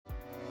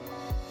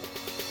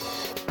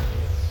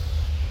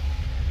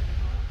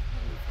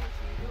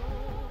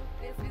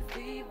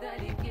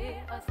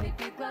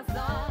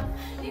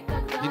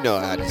You know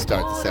how to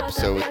start this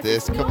episode with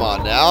this. Come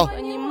on now.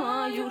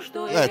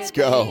 Let's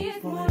go.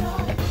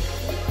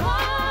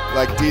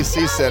 Like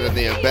DC said in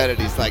the Embedded,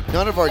 he's like,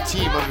 none of our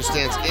team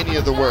understands any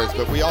of the words,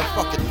 but we all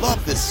fucking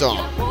love this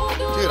song.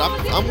 Dude,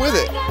 I'm with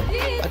it.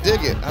 I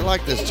dig it. I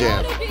like this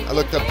jam. I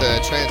looked up the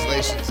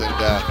translations, and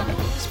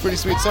it's a pretty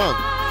sweet song.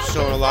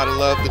 Showing a lot of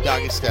love to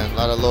Dagestan, a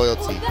lot of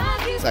loyalty.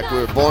 It's like we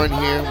were born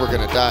here, we're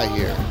going to die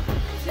here.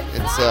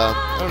 It's,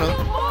 I don't know.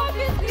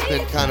 It's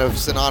been kind of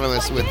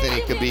synonymous with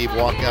any Khabib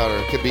walkout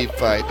or Khabib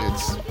fight.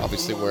 It's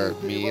obviously where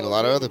me and a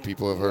lot of other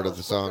people have heard of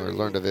the song or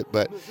learned of it.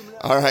 But,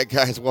 all right,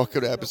 guys,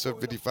 welcome to episode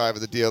 55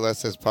 of the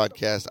DLSS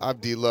podcast. I'm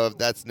D-Love.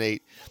 That's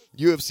Nate.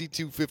 UFC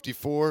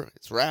 254,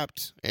 it's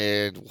wrapped,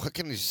 and what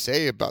can you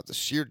say about the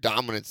sheer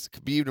dominance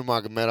Khabib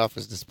Nurmagomedov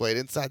has displayed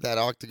inside that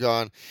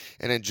octagon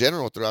and in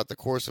general throughout the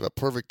course of a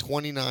perfect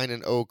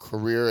 29-0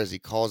 career, as he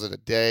calls it a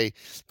day,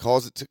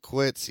 calls it to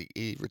quits.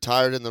 He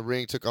retired in the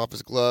ring, took off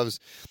his gloves,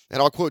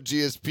 and I'll quote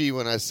GSP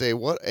when I say,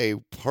 what a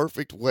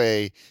perfect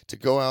way to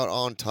go out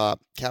on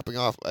top, capping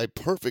off a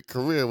perfect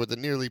career with a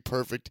nearly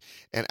perfect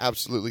and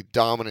absolutely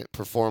dominant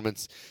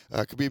performance.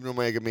 Khabib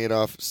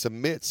Nurmagomedov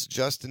submits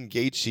Justin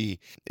Gaethje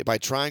by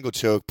triangle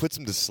choke, puts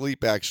him to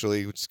sleep,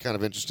 actually, which is kind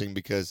of interesting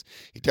because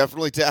he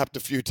definitely tapped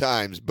a few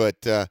times, but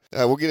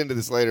we'll get into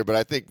this later. But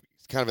I think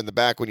kind of in the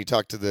back when you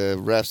talk to the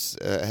refs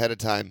ahead of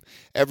time,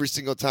 every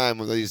single time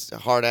when these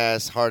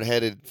hard-ass,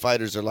 hard-headed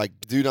fighters are like,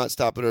 do not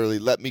stop it early,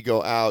 let me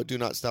go out, do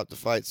not stop the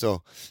fight.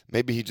 So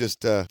maybe he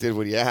just did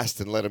what he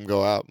asked and let him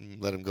go out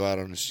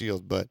on his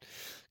shield. But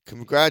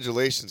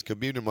congratulations,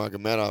 Khabib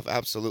Nurmagomedov.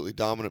 Absolutely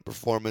dominant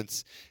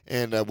performance.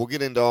 And we'll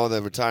get into all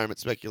the retirement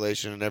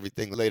speculation and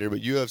everything later.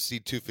 But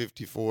UFC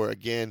 254,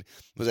 again,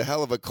 was a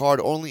hell of a card.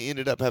 Only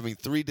ended up having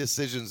 3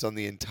 decisions on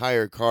the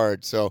entire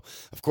card. So,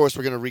 of course,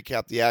 we're going to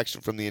recap the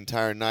action from the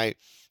entire night,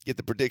 get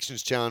the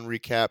predictions challenge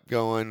recap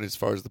going as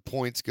far as the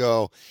points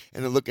go,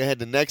 and then look ahead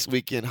to next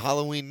weekend,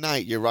 Halloween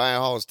night. Uriah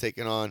Hall is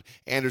taking on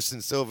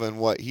Anderson Silva in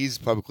what he's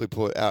publicly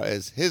put out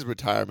as his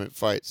retirement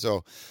fight.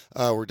 So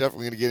we're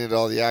definitely going to get into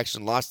all the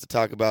action. Lots to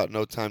talk about,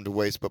 no time to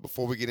waste. But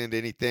before we get into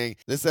anything,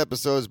 this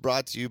episode is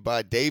brought to you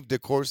by Dave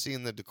DeCourcy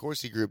and the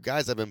DeCourcy Group.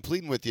 Guys, I've been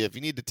pleading with you. If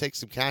you need to take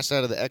some cash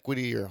out of the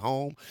equity of your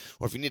home,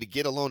 or if you need to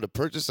get a loan to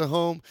purchase a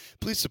home,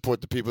 please support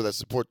the people that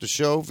support the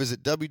show.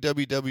 Visit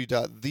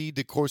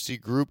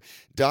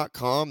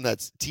www.thedecourcygroup.com.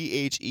 That's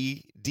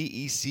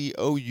TheDecourcy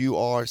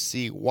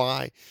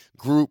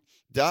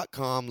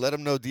group.com. Let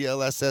them know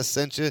DLSS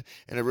sent you,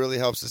 and it really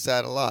helps us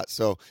out a lot.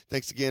 So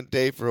thanks again,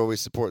 Dave, for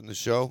always supporting the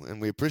show, and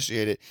we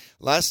appreciate it.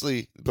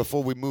 Lastly,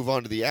 before we move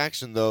on to the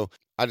action, though,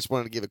 I just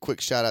wanted to give a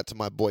quick shout out to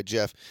my boy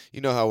Jeff.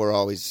 You know how we're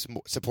always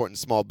supporting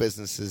small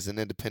businesses and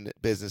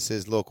independent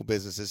businesses, local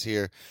businesses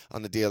here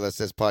on the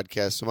DLSS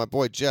podcast. So my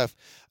boy Jeff,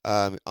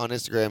 on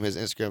Instagram, his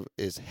Instagram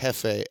is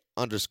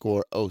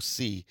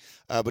Hefe_OC.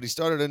 But he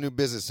started a new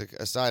business,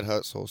 a side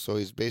hustle. So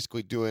he's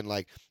basically doing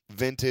like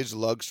vintage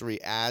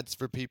luxury ads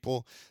for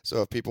people.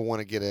 So if people want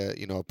to get a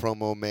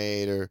promo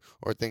made or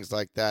things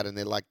like that, and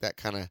they like that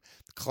kind of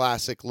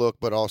classic look,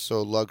 but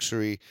also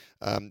luxury.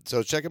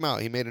 So check him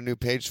out. He made a new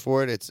page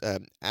for it. It's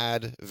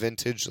Ad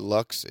Vintage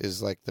Lux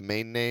is like the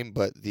main name,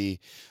 but the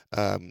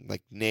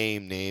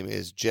name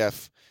is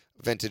Jeff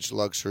Vintage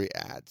Luxury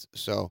Ads.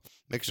 So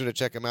make sure to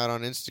check him out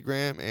on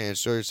Instagram and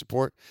show your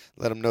support.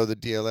 Let him know the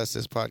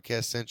DLSS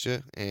podcast sent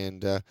you.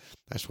 And I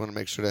just want to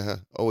make sure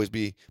to always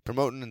be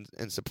promoting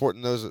and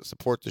supporting those that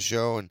support the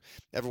show. And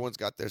everyone's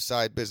got their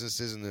side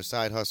businesses and their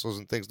side hustles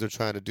and things they're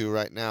trying to do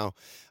right now.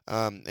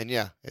 And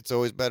yeah, it's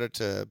always better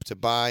to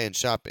buy and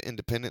shop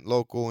independent,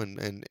 local,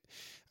 and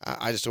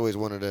I just always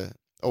want to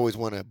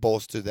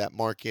bolster that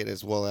market,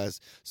 as well as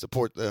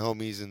support the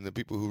homies and the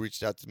people who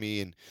reached out to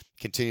me and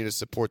continue to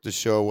support the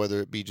show,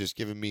 whether it be just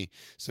giving me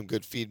some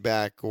good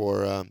feedback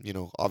or,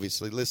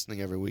 obviously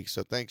listening every week.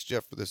 So thanks,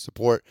 Jeff, for the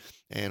support,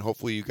 and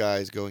hopefully you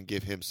guys go and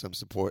give him some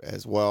support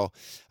as well.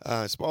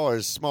 As far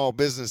as small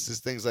businesses,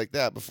 things like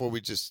that, I'm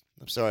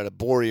sorry to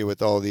bore you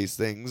with all these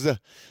things,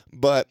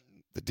 but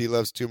the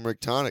D-Love's Turmeric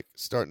Tonic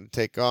starting to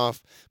take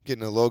off.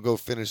 Getting a logo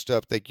finished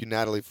up. Thank you,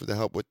 Natalie, for the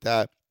help with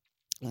that.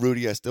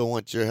 Rudy, I still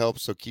want your help,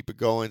 so keep it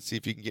going. See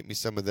if you can get me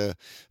some of the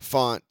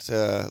font,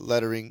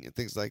 lettering, and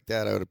things like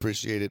that. I would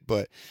appreciate it.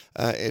 But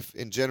if,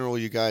 in general,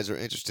 you guys are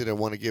interested and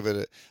want to give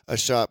it a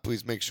shot,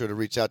 please make sure to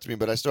reach out to me.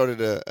 But I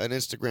started an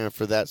Instagram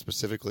for that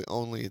specifically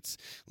only. It's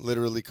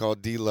literally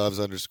called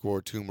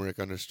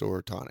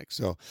DLoves_turmeric_tonic.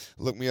 So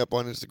look me up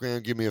on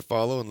Instagram, give me a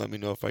follow, and let me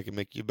know if I can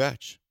make you a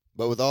batch.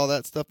 But with all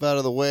that stuff out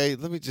of the way,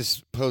 let me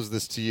just pose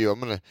this to you.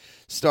 I'm going to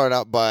start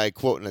out by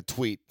quoting a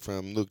tweet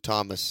from Luke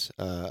Thomas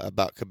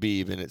about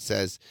Khabib, and it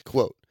says,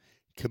 quote,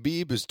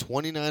 Khabib is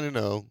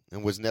 29-0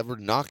 and was never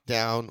knocked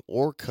down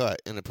or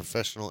cut in a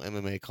professional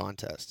MMA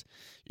contest.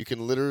 You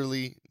can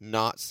literally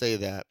not say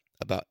that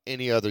about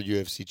any other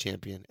UFC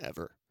champion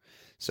ever.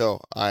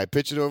 So I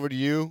pitch it over to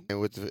you and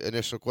with the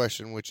initial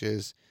question, which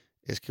is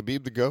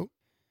Khabib the GOAT?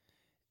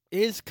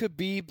 Is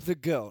Khabib the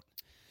GOAT?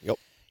 Yep.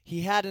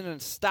 He had an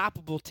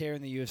unstoppable tear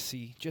in the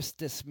UFC, just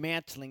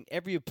dismantling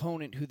every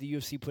opponent who the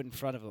UFC put in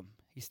front of him.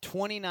 He's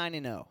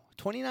 29-0.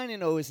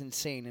 29-0 is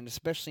insane, and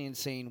especially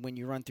insane when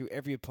you run through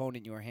every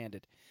opponent you are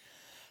handed.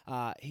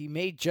 He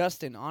made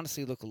Justin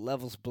honestly look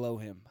levels below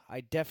him.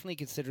 I definitely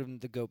consider him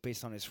the GOAT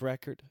based on his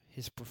record,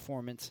 his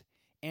performance,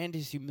 and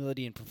his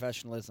humility and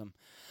professionalism.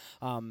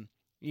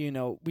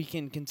 We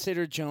can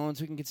consider Jones,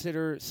 we can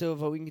consider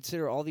Silva, we can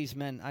consider all these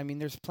men. I mean,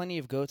 there's plenty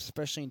of GOATs,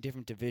 especially in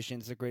different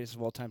divisions, the greatest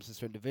of all time in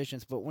certain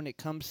divisions. But when it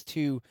comes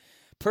to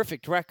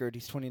perfect record,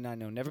 he's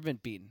 29-0, never been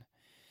beaten.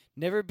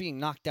 Never being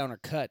knocked down or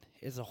cut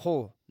is a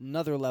whole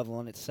another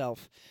level in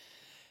itself.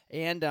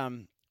 And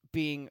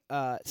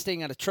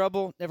staying out of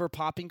trouble, never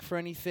popping for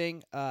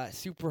anything,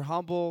 super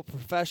humble,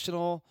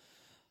 professional.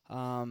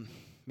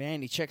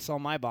 Man, he checks all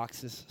my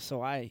boxes.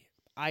 So I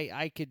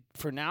could,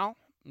 for now,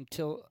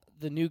 until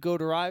the new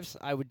GOAT arrives,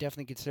 I would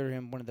definitely consider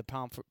him one of the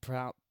pound for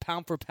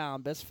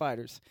pound best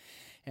fighters,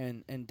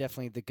 and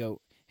definitely the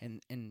GOAT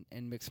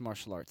in mixed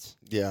martial arts.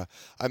 Yeah.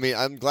 I mean,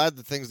 I'm glad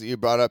the things that you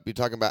brought up, you're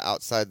talking about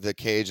outside the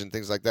cage and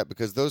things like that,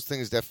 because those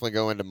things definitely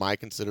go into my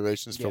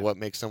considerations for what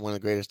makes someone the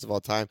greatest of all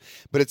time.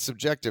 But it's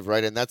subjective,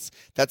 right? And that's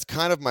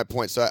kind of my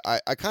point. So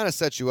I kind of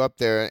set you up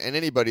there, and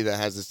anybody that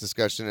has this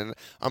discussion, and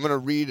I'm going to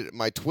read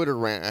my Twitter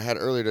rant I had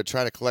earlier to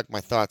try to collect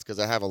my thoughts, because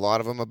I have a lot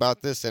of them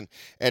about this, and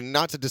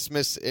not to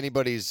dismiss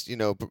anybody's,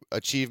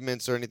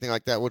 achievements or anything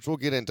like that, which we'll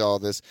get into all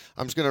this.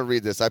 I'm just going to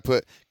read this. I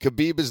put,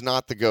 Khabib is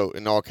not the GOAT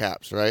in all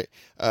caps, right?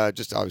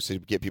 Just obviously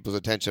to get people's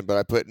attention, but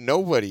I put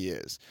nobody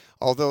is.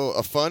 Although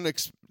a fun,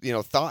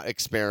 thought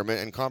experiment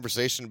and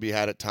conversation to be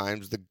had at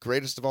times, the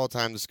greatest of all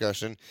time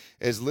discussion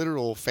is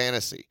literal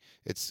fantasy.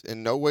 It's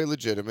in no way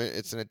legitimate.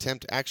 It's an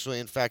attempt, actually,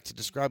 in fact, to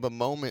describe a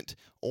moment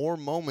or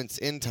moments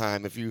in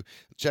time. If you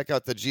check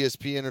out the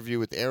GSP interview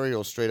with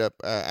Ariel straight up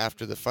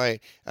after the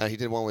fight, he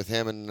did one with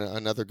him and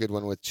another good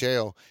one with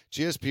Chael.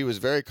 GSP was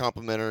very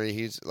complimentary.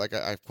 He's like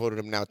I've quoted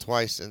him now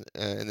twice in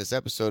this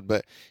episode,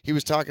 but he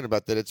was talking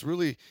about that it's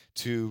really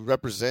to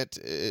represent,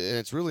 and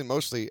it's really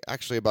mostly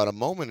actually about a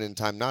moment in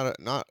time, not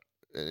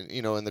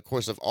in the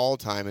course of all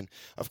time. And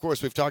of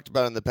course, we've talked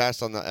about in the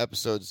past on the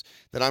episodes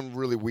that I'm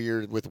really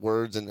weird with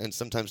words and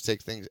sometimes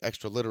take things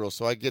extra literal.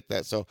 So I get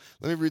that. So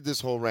let me read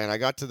this whole rant. I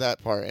got to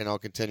that part and I'll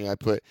continue. I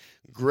put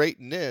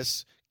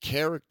greatness,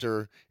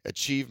 character,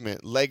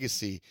 achievement,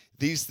 legacy.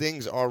 These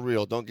things are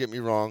real, don't get me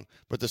wrong,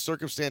 but the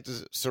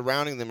circumstances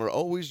surrounding them are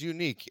always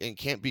unique and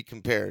can't be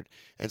compared.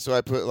 And so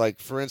I put, like,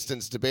 for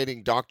instance,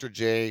 debating Dr.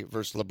 J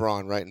versus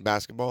LeBron, right, in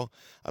basketball.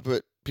 I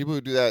put people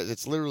who do that,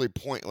 it's literally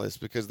pointless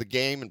because the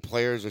game and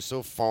players are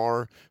so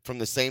far from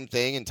the same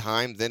thing in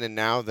time then and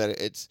now that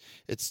it's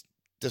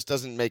just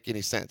doesn't make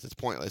any sense. It's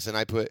pointless. And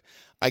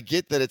I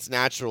get that it's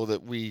natural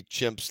that we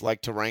chimps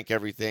like to rank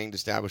everything to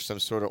establish some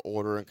sort of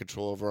order and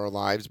control over our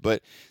lives.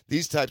 But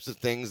these types of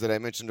things that I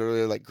mentioned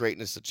earlier, like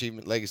greatness,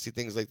 achievement, legacy,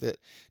 things like that,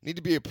 need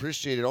to be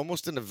appreciated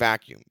almost in a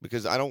vacuum,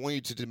 because I don't want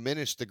you to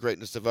diminish the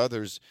greatness of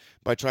others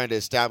by trying to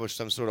establish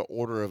some sort of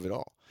order of it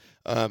all.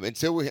 And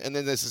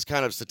then this is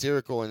kind of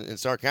satirical and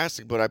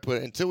sarcastic, but I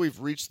put, until we've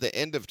reached the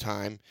end of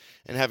time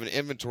and have an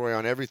inventory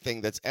on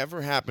everything that's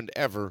ever happened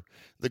ever,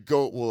 the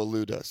GOAT will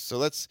elude us. So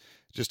let's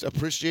just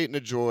appreciate and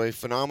enjoy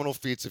phenomenal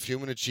feats of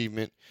human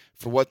achievement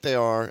for what they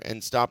are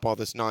and stop all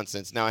this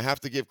nonsense. Now, I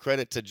have to give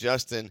credit to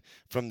Justin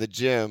from the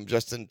gym,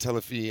 Justin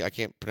Telefi. I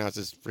can't pronounce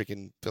his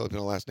freaking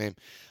Filipino last name,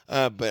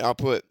 but I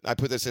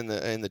put this in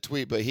the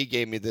tweet, but he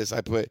gave me this. I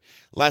put,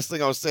 last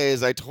thing I'll say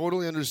is I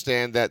totally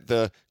understand that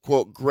the,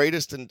 quote,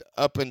 greatest and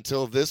up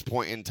until this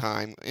point in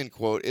time, end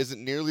quote,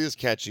 isn't nearly as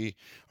catchy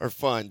or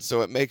fun,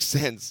 so it makes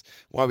sense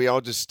why we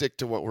all just stick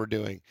to what we're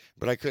doing.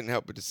 But I couldn't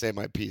help but to say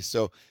my piece.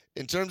 So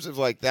in terms of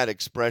like that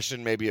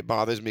expression, maybe it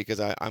bothers me because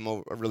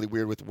I'm really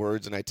weird with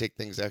words and I take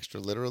things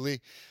extra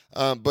literally.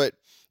 But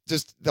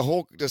just the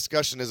whole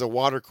discussion is a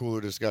water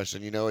cooler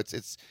discussion.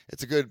 It's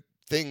a good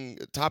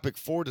topic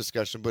for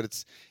discussion, but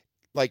it's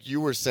like you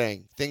were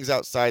saying, things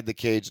outside the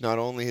cage, not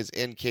only his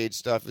in-cage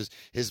stuff, is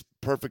his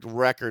perfect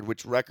record,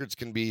 which records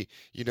can be,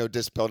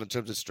 dispelled in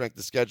terms of strength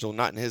of schedule.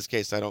 Not in his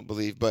case, I don't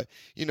believe. But,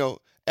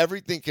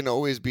 everything can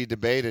always be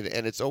debated,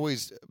 and it's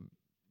always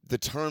the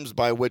terms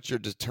by which you're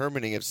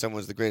determining if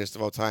someone's the greatest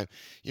of all time.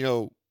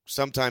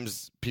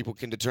 Sometimes people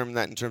can determine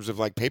that in terms of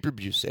like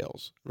pay-per-view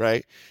sales,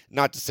 right?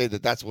 Not to say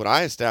that that's what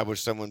I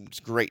establish someone's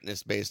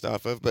greatness based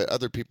off of, but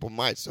other people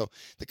might. So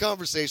the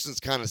conversation's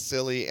kind of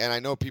silly, and I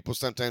know people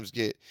sometimes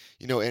get,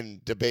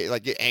 in debate,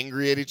 like get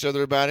angry at each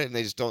other about it, and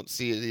they just don't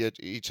see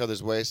each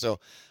other's way. So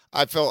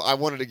I felt I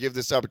wanted to give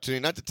this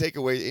opportunity, not to take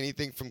away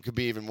anything from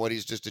Khabib and what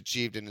he's just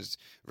achieved in his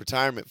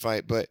retirement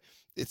fight, but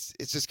it's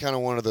just kind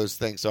of one of those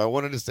things. So I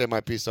wanted to say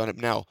my piece on it.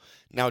 Now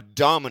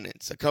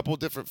dominance. A couple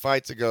different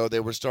fights ago,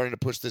 they were starting to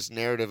push this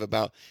narrative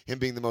about him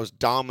being the most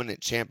dominant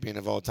champion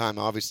of all time.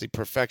 Obviously,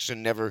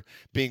 perfection, never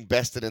being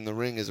bested in the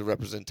ring, is a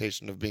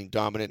representation of being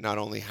dominant, not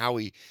only how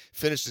he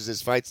finishes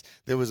his fights.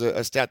 There was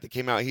a stat that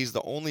came out. He's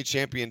the only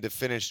champion to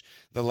finish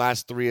the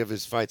last 3 of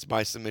his fights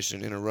by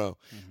submission in a row.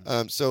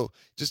 So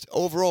just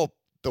overall,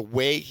 the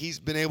way he's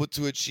been able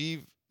to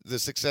achieve the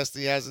success that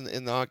he has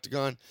in the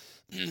octagon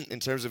in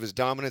terms of his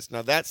dominance.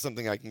 Now that's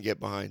something I can get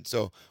behind.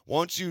 So why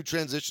don't you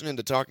transition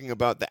into talking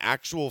about the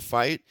actual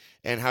fight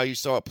and how you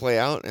saw it play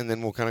out, and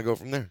then we'll kind of go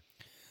from there.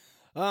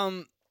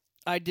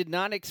 I did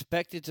not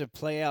expect it to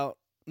play out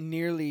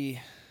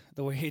nearly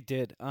the way it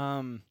did.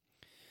 Khabib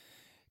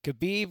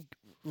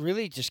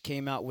really just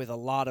came out with a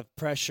lot of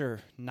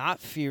pressure, not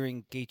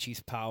fearing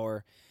Gaethje's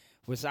power,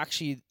 was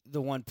actually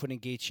the one putting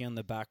Gaethje on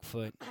the back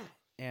foot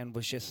and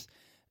was just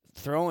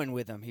throwing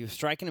with him. He was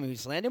striking him. He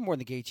was landing more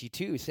than Gaethje,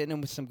 too. He was hitting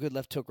him with some good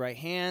left hook right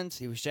hands.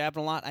 He was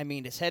jabbing a lot. I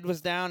mean, his head was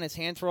down. His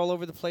hands were all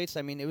over the place.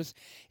 I mean, it was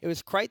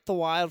quite the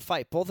wild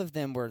fight. Both of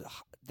them were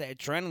 – the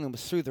adrenaline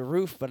was through the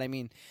roof. But, I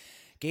mean,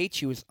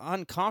 Gaethje was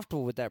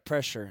uncomfortable with that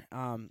pressure,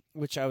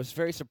 which I was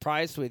very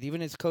surprised with.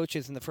 Even his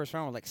coaches in the first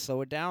round were like,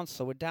 slow it down,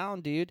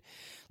 dude.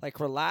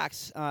 Like,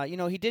 relax.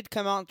 He did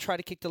come out and try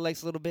to kick the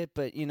legs a little bit,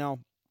 but,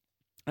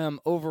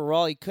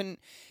 overall he couldn't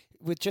 –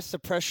 with just the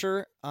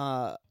pressure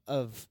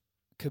of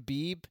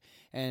Khabib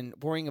and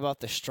worrying about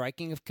the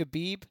striking of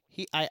Khabib,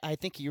 I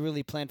think he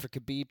really planned for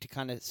Khabib to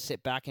kind of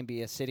sit back and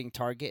be a sitting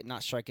target,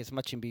 not strike as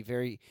much and be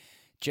very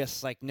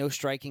just like no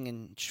striking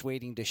and just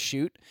waiting to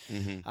shoot.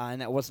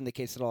 And that wasn't the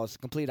case at all. It's the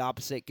complete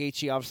opposite.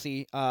 Gaethje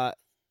obviously,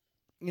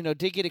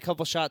 did get a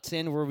couple shots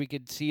in where we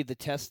could see the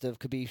test of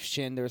Khabib's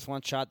chin. There was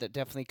one shot that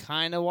definitely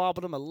kind of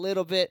wobbled him a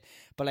little bit,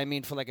 but I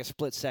mean for like a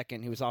split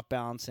second he was off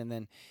balance, and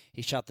then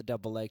he shot the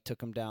double leg,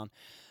 took him down.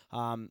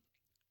 And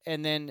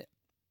then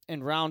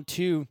in round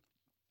 2,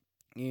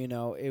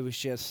 it was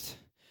just,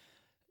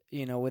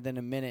 within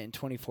a minute and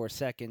 24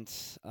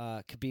 seconds,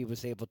 Khabib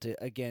was able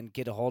to, again,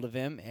 get a hold of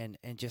him and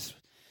just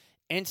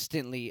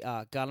instantly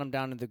got him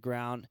down to the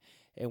ground.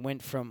 It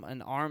went from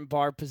an arm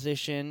bar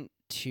position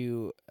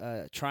to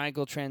a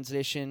triangle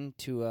transition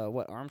to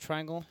arm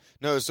triangle?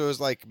 No, so it was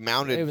like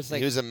mounted. It was like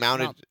he was a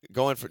mounted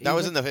going for. That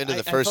was in the end of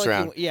the first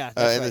round. Yeah,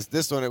 and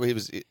this one he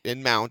was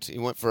in mount. He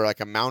went for like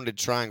a mounted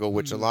triangle,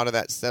 which a lot of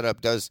that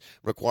setup does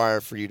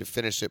require for you to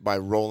finish it by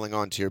rolling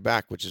onto your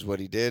back, which is what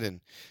he did. And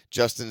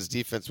Justin's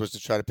defense was to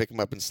try to pick him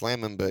up and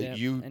slam him, but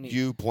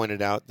you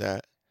pointed out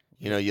that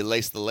you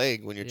lace the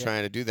leg when you're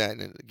trying to do that,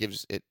 and it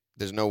gives it.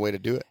 There's no way to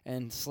do it.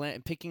 And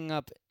picking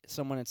up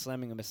someone and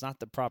slamming them, it's not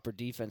the proper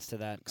defense to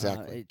that.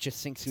 Exactly. It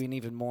just sinks you in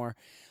even more.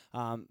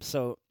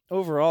 So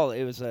overall,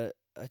 it was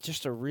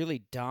just a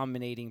really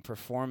dominating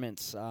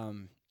performance. There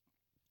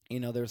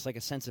was like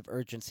a sense of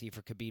urgency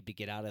for Khabib to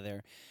get out of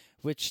there,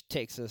 which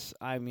takes us.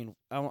 I mean,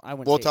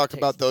 we'll talk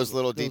about those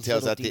little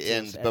details at the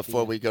end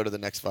before we go to the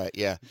next fight.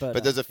 Yeah,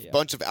 but there's a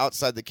bunch of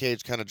outside the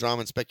cage kind of drama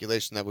and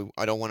speculation that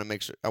I want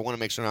to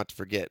make sure not to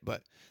forget.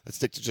 But let's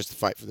stick to just the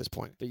fight for this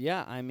point. But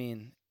yeah, I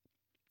mean,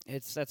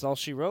 that's all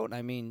she wrote.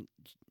 I mean,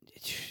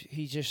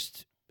 he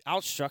just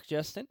outstruck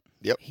Justin.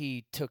 Yep.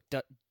 He took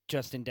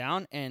Justin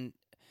down and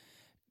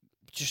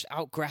just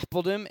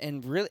out-grappled him,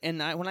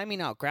 when I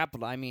mean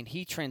out-grappled, I mean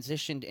he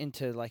transitioned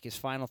into like his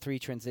final 3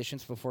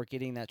 transitions before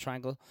getting that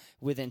triangle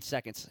within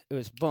seconds. It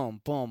was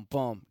boom, boom,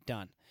 boom,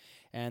 done.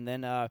 And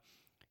then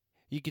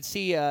you could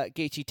see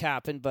Gaethje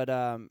tapping, but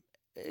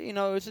it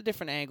was a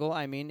different angle.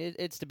 I mean,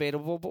 it's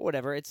debatable, but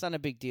whatever. It's not a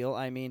big deal.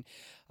 I mean,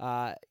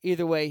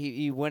 either way,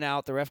 he went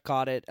out. The ref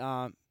caught it,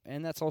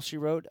 and that's all she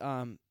wrote.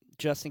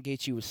 Justin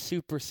Gaethje was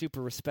super,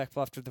 super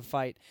respectful after the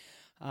fight.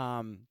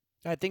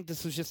 I think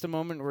this was just a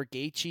moment where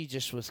Gaethje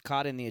just was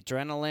caught in the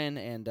adrenaline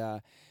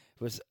and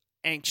was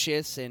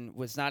anxious and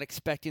was not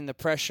expecting the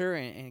pressure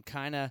and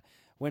kind of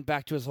went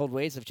back to his old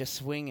ways of just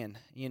swinging.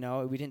 We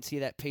didn't see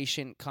that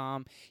patient,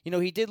 calm.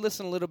 He did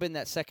listen a little bit in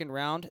that second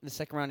round. In the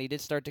second round, he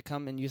did start to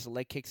come and use the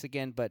leg kicks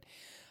again, but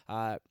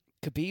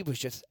Khabib was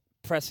just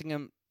pressing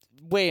him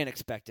way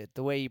unexpected.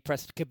 The way he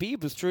pressed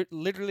Khabib was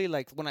literally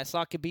like when I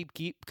saw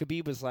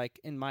Khabib was like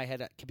in my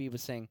head. Khabib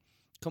was saying,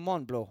 "Come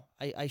on, bro.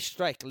 I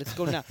strike. Let's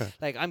go now."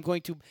 Like I'm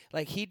going to.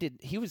 Like he did.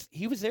 He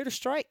was there to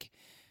strike.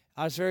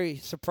 I was very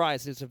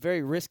surprised. It was a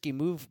very risky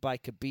move by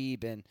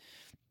Khabib, and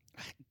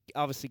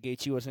obviously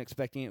Gaethje wasn't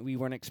expecting it. We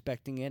weren't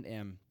expecting it,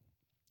 and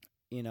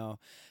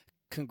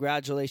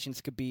congratulations,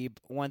 Khabib.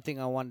 One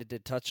thing I wanted to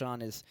touch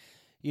on is,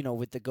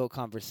 with the GOAT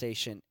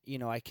conversation.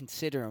 I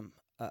consider him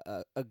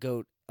a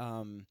GOAT.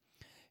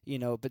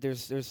 But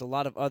there's a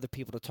lot of other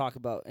people to talk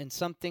about, and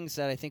some things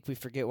that I think we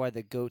forget why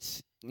the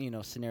GOATs,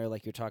 scenario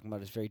like you're talking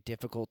about is very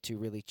difficult to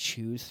really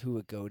choose who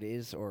a GOAT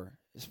is, or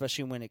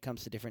especially when it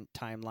comes to different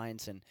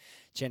timelines and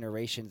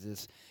generations,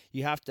 is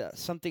you have to,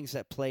 some things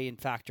that play in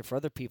factor for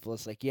other people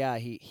is like, yeah,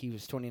 he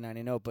was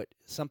 29-0, but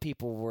some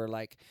people were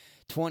like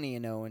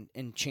 20-0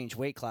 and changed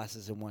weight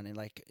classes and won, and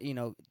like,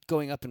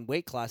 going up in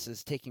weight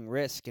classes, taking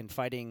risk and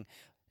fighting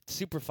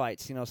super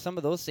fights, some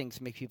of those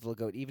things make people a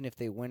GOAT, even if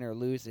they win or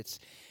lose. It's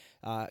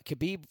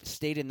Khabib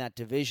stayed in that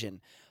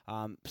division.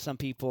 Some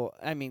people,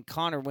 I mean,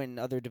 Conor went in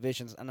other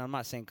divisions, and I'm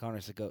not saying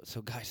Conor's a GOAT,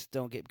 so guys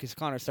don't get, because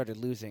Conor started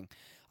losing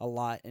a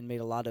lot and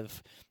made a lot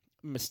of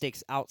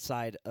mistakes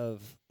outside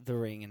of the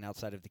ring and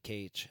outside of the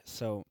cage.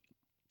 So,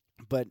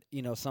 but,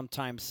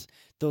 sometimes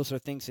those are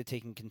things to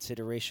take in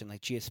consideration,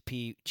 like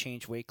GSP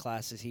changed weight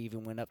classes. He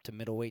even went up to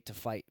middleweight to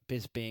fight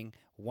Bisping,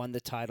 won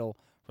the title,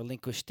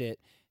 relinquished it,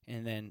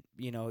 And then,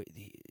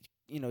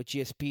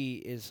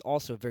 GSP is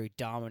also a very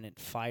dominant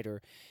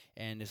fighter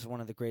and is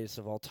one of the greatest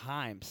of all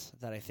times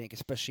that I think,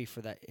 especially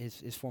for that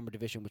his former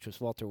division, which was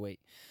welterweight.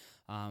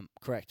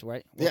 Correct,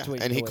 right? Yeah,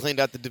 and he cleaned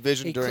out the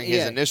division during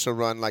his initial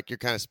run, like you're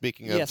kind of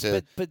speaking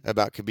of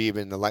about Khabib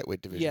in the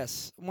lightweight division.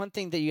 Yes. One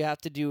thing that you have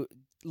to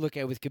look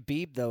at with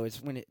Khabib, though,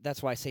 is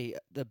that's why I say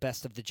the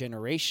best of the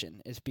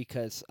generation, is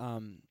because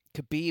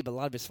Khabib, a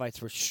lot of his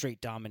fights were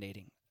straight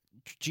dominating.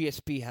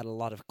 GSP had a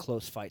lot of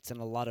close fights and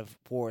a lot of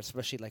wars,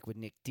 especially like with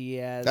Nick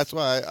Diaz. That's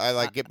why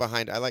I get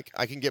behind.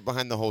 I can get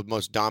behind the whole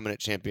most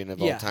dominant champion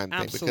of all time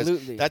thing,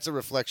 because that's a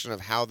reflection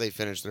of how they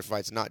finish their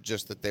fights, not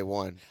just that they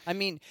won. I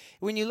mean,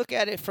 when you look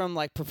at it from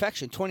like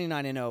perfection,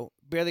 29-0,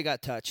 barely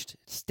got touched,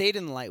 stayed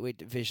in the lightweight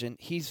division.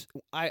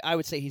 I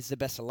would say he's the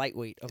best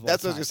lightweight of all time.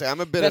 That's what I was gonna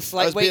say.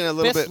 I was being a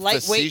little bit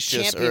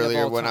facetious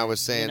earlier when I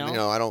was saying,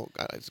 I don't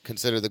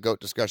consider the GOAT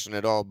discussion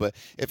at all. But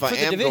if I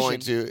am going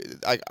to,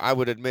 I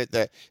would admit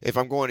that if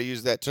I'm going to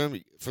use that term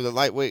for the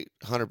lightweight,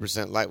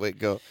 100% lightweight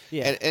GOAT.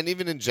 Yeah. And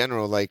even in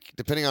general, like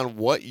depending on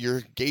what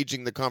you're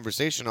gauging the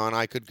conversation on,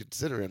 I could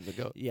consider him the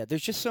GOAT. Yeah,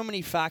 there's just so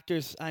many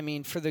factors. I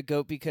mean, for the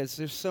GOAT, because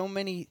there's so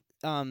many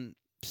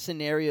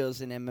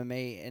scenarios in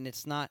MMA, and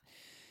it's not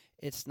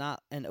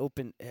an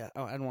open. I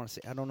don't want to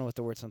say. I don't know what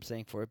the words I'm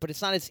saying for it, but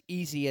it's not as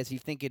easy as you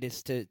think it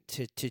is to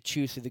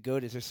choose who the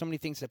GOAT is. There's so many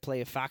things that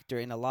play a factor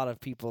in a lot of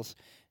people's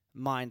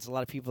minds. A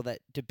lot of people that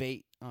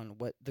debate on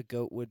what the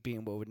GOAT would be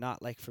and what would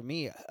not. Like for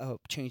me,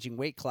 changing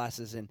weight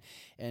classes and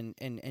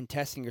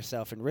testing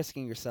yourself and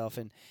risking yourself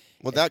and.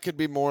 Well, that could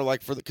be more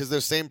like because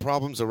the same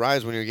problems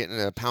arise when you're getting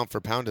in a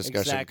pound-for-pound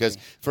discussion. Exactly. Because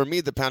for me,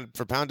 the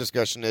pound-for-pound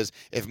discussion is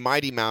if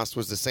Mighty Mouse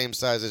was the same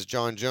size as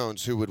John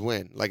Jones, who would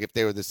win? Like if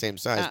they were the same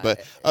size.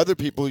 But other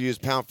people use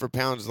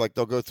pound-for-pounds, like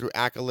they'll go through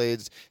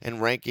accolades and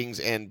rankings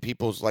and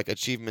people's like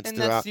achievements and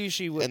throughout. That's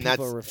usually what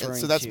people are referring to.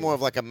 So that's more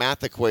of like a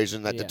math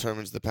equation that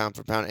determines the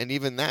pound-for-pound. And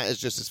even that is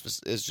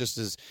just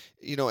as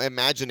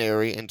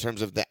imaginary in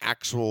terms of the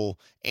actual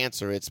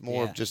answer. It's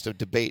more of just a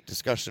debate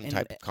discussion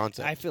type of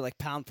concept. I feel like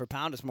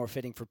pound-for-pound is more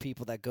fitting for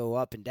people that go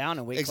up and down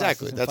in weight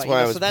classes. Exactly. That's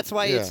why so that's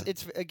why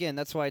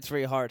that's why it's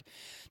very hard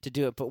to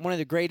do it. But one of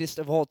the greatest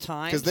of all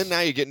time. Because then now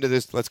you get into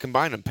this. Let's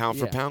combine them. Pound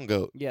for pound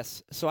GOAT.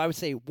 Yes. So I would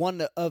say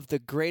one of the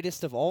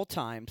greatest of all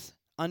times,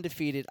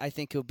 undefeated. I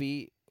think he'll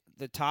be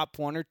the top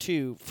one or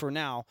two for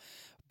now.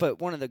 But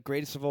one of the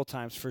greatest of all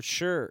times for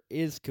sure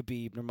is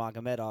Khabib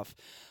Nurmagomedov.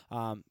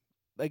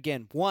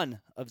 Again,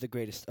 one of the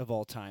greatest of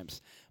all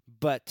times.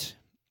 But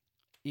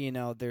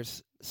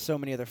there's so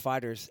many other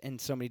fighters in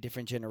so many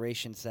different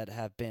generations that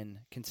have been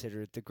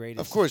considered the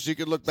greatest. Of course, you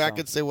could look back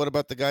and say, what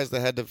about the guys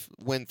that had to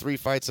win 3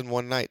 fights in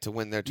one night to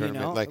win their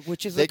tournament?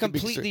 Which is a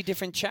completely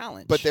different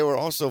challenge. But they were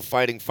also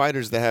fighting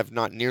fighters that have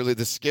not nearly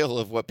the skill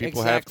of what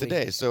people have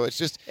today. So it's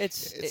just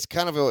it's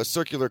kind of a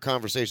circular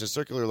conversation,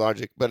 circular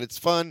logic. But it's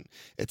fun.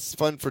 It's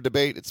fun for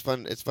debate. It's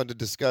fun to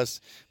discuss.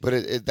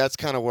 But that's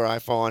kind of where I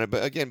fall on it.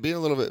 But again, being a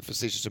little bit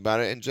facetious about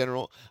it in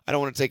general, I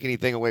don't want to take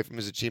anything away from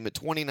his achievement.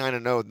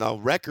 29-0. Now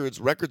records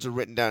are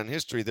written down in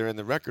history. They're in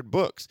the record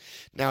books.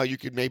 Now you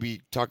could maybe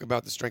talk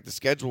about the strength of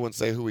schedule and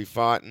say who he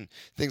fought and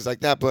things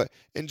like that. But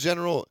in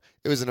general,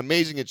 it was an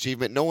amazing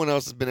achievement. No one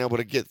else has been able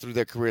to get through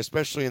their career,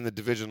 especially in the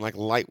division like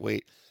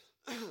lightweight.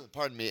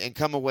 Pardon me, and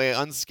come away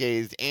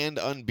unscathed and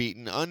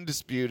unbeaten,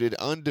 undisputed,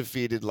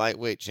 undefeated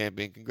lightweight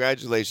champion.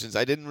 Congratulations.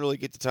 I didn't really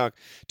get to talk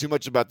too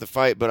much about the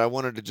fight, but I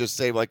wanted to just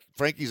say, like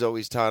Frankie's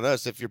always taught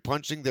us, if you're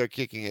punching, they're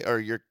kicking it,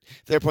 or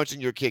they're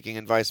punching, you're kicking,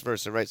 and vice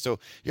versa, right? So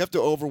you have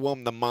to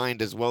overwhelm the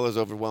mind as well as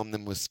overwhelm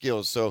them with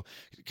skills. So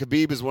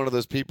Khabib is one of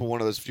those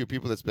few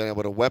people that's been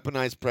able to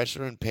weaponize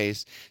pressure and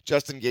pace.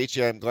 Justin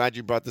Gaethje, I'm glad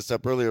you brought this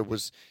up earlier,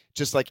 was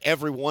just like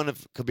every one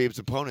of Khabib's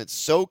opponents,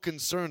 so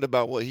concerned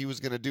about what he was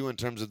going to do in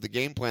terms of the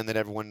game plan that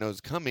everyone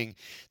knows coming,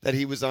 that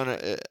he was on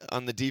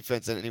the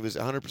defense and he was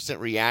 100%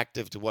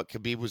 reactive to what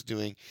Khabib was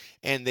doing,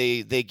 and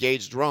they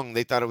gauged wrong.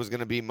 They thought it was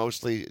going to be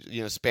mostly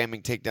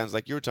spamming takedowns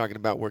like you were talking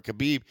about, where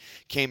Khabib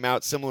came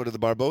out similar to the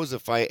Barboza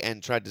fight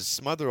and tried to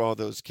smother all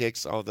those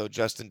kicks, although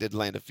Justin did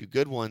land a few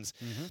good ones.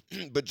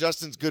 Mm-hmm. But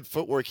Justin's good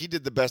footwork, he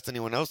did the best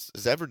anyone else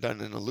has ever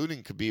done in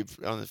eluding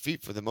Khabib on the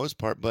feet for the most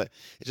part, but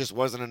it just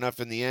wasn't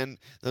enough in the end.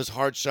 Those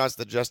hard shots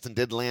that Justin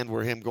did land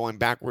were him going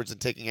backwards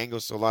and taking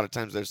angles, so a lot of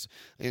times there's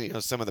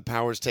some of the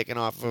power's taken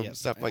off of him,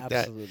 stuff like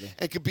absolutely. that.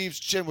 And Khabib's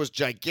chin was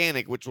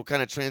gigantic, which will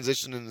kind of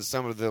transition into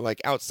some of the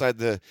like outside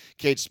the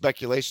cage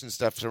speculation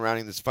stuff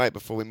surrounding this fight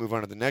before we move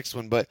on to the next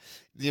one. But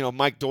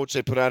Mike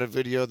Dolce put out a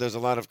video. There's a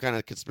lot of kind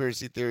of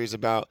conspiracy theories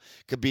about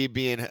Khabib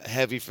being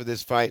heavy for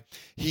this fight.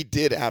 He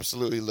did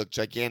absolutely look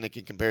gigantic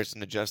in comparison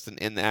to Justin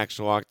in the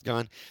actual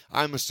octagon.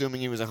 I'm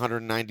assuming he was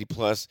 190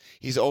 plus.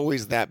 He's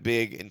always that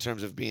big in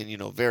terms of being,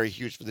 very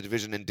huge for the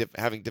division and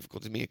having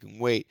difficulty making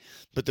weight.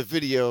 But the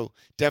video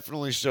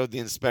definitely showed the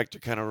inspector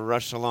kind of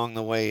rush along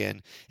the way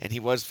in, and he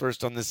was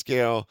first on the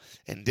scale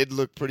and did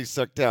look pretty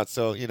sucked out.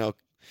 So,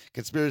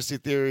 conspiracy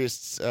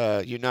theorists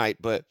unite,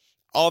 but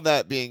all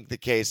that being the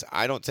case,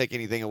 I don't take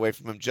anything away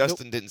from him.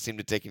 Justin didn't seem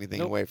to take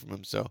anything away from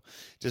him. So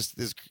just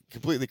this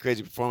completely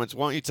crazy performance.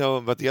 Why don't you tell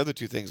him about the other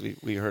two things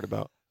we heard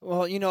about?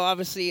 Well,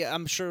 obviously,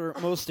 I'm sure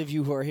most of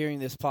you who are hearing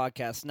this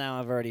podcast now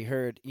have already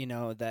heard,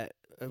 that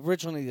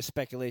originally the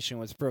speculation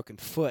was broken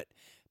foot,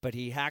 but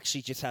he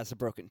actually just has a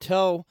broken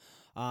toe.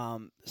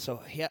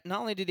 So not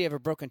only did he have a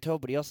broken toe,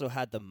 but he also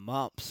had the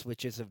mumps,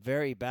 which is a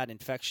very bad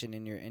infection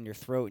in your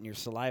throat and your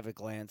saliva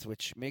glands,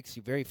 which makes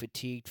you very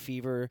fatigued,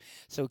 fever.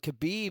 So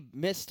Khabib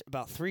missed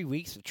about 3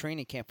 weeks of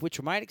training camp,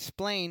 which might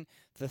explain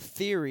the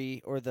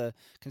theory or the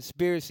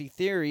conspiracy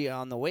theory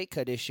on the weight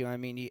cut issue. I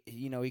mean,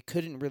 he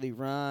couldn't really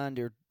run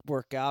or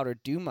work out or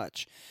do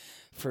much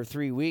for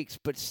 3 weeks,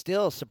 but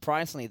still,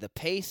 surprisingly, the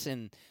pace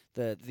and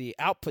the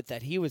output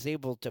that he was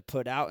able to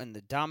put out and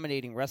the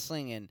dominating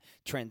wrestling and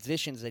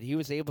transitions that he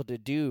was able to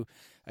do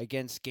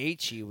against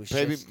Gaethje was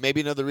maybe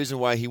another reason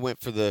why he went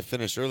for the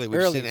finish early.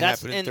 We've seen it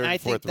happen in third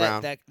and fourth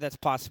round. That's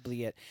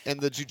possibly it.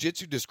 And the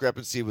jiu-jitsu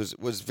discrepancy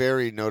was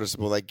very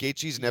noticeable. Like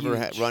Gaethje's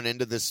never run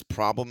into this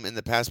problem in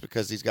the past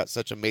because he's got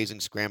such amazing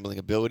scrambling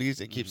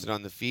abilities and keeps it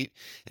on the feet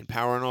and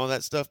power and all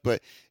that stuff.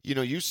 But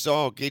you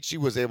saw Gaethje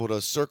was able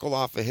to circle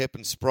off a hip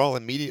and sprawl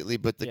immediately.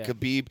 But the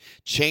Khabib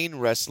chain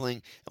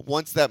wrestling,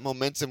 once that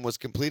momentum was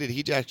completed,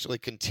 he actually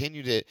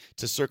continued it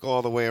to circle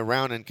all the way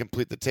around and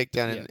complete the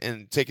takedown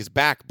and take his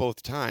back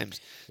both times.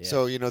 Yeah.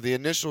 So, the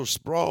initial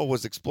sprawl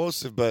was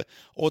explosive, but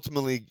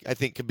ultimately I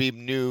think Khabib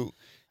knew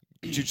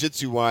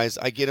jiu-jitsu-wise,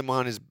 I get him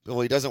on his –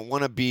 he doesn't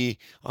want to be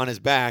on his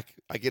back.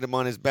 I get him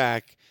on his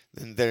back.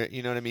 And there,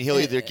 you know what I mean? He'll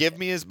either give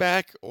me his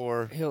back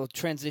or – he'll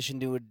transition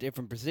to a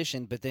different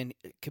position, but then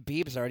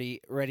Khabib's already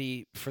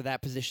ready for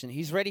that position.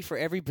 He's ready for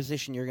every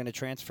position you're going to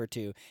transfer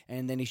to,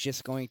 and then he's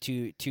just going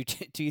to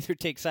either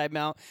take side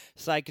mount,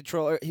 side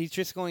control, or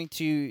he's going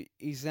to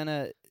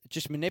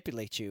just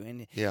manipulate you.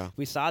 And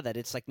we saw that.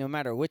 It's like no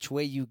matter which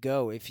way you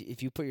go,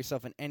 if you put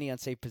yourself in any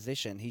unsafe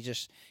position,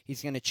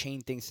 he's going to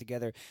chain things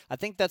together. I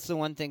think that's the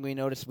one thing we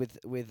noticed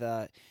with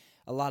a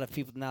lot of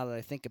people now that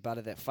I think about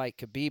it that fight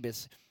Khabib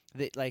is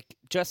that, like,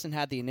 Justin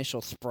had the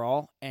initial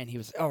sprawl, and he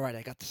was, all right,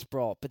 I got the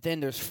sprawl. But then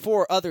there's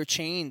 4 other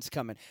chains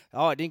coming.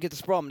 Oh, I didn't get the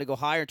sprawl. I'm going to go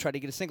higher and try to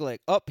get a single leg.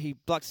 Oh, he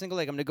blocked single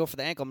leg. I'm going to go for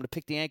the ankle. I'm going to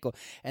pick the ankle.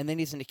 And then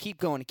he's going to keep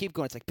going and keep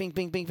going. It's like bing,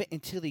 bing, bing, bing,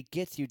 until he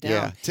gets you down.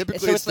 Yeah,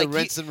 typically it's the like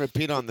rinse and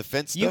repeat on the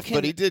fence stuff,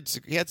 but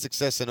he had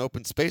success in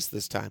open space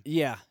this time.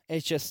 Yeah,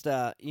 it's just,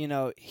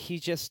 he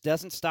just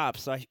doesn't stop.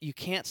 So you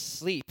can't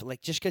sleep.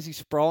 Like, just because you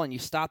sprawl and you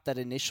stop that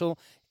initial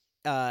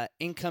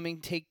incoming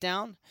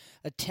takedown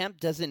attempt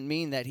doesn't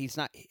mean that he's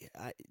not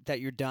that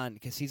you're done,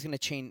 because he's going to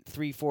chain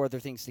 3-4 other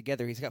things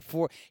together. He's got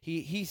 4.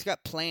 He's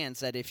got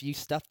plans that if you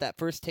stuff that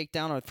first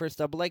takedown or first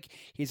double leg,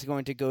 he's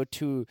going to go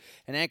to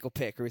an ankle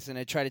pick, or he's going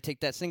to try to take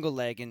that single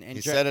leg and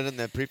he said it in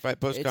the pre-fight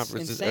press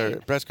conference.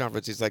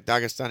 He's like,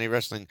 Dagestani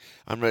wrestling,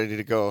 I'm ready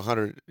to go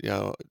 100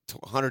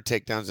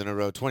 takedowns in a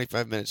row,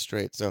 25 minutes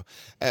straight. So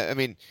I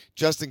mean,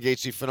 Justin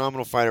Gaethje,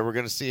 phenomenal fighter. We're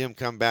going to see him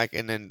come back,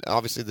 and then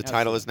obviously the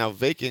title is now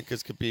vacant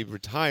because Khabib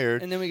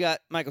retired. And then we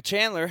got Michael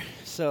Chandler.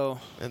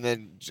 And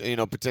then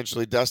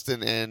potentially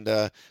Dustin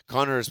and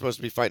Conor are supposed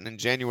to be fighting in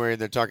January,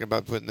 and they're talking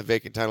about putting the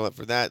vacant title up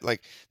for that.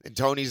 Like, and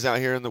Tony's out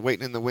here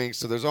waiting in the wings,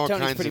 so there's all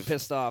Tony's kinds of pretty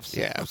pissed off. So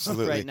yeah,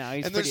 absolutely. Right now,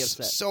 he's pretty upset.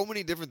 There's so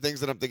many different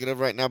things that I'm thinking of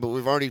right now, but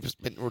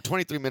we're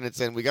 23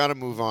 minutes in. We got to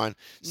move on.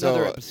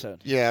 Another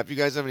episode. Yeah, if you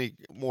guys have any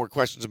more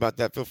questions about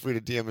that, feel free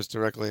to DM us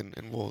directly,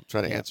 and we'll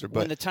try to answer. But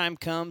when the time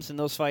comes and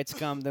those fights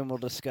come, then we'll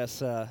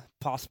discuss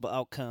possible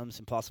outcomes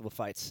and possible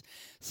fights.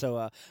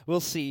 So we'll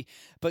see.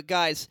 But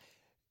guys,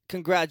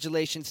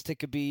 congratulations to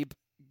Khabib.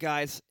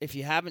 Guys, if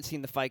you haven't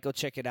seen the fight, go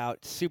check it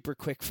out. Super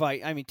quick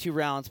fight. I mean, 2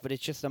 rounds, but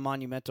it's just a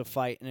monumental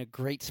fight and a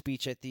great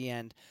speech at the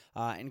end,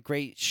 and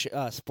great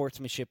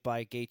sportsmanship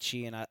by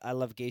Gaethje. And I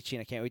love Gaethje,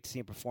 and I can't wait to see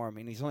him perform.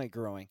 And he's only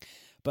growing.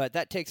 But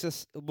that takes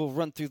us. We'll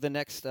run through the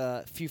next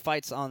few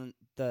fights on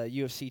the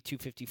UFC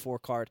 254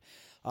 card.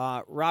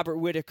 Robert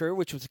Whittaker,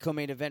 which was a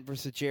co-main event,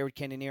 versus Jared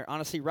Cannonier.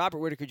 Honestly, Robert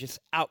Whittaker just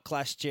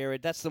outclassed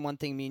Jared. That's the one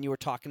thing me and you were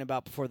talking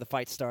about before the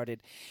fight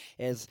started.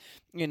 Is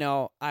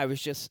I was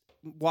just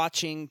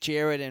watching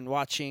Jared and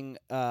watching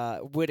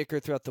Whittaker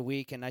throughout the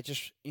week, and I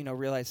just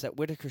realized that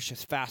Whittaker's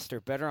just faster,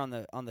 better on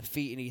the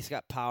feet, and he's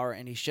got power,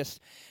 and he's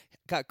just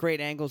got great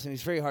angles, and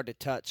he's very hard to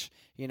touch.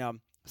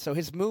 So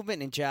his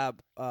movement and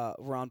jab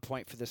were on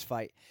point for this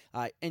fight.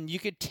 And you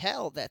could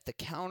tell that the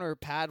counter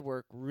pad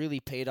work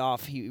really paid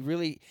off. He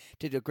really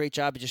did a great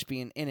job of just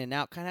being in and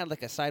out. Kind of had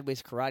like a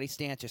sideways karate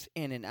stance, just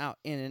in and out,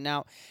 in and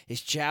out.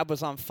 His jab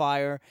was on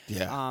fire.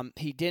 Yeah.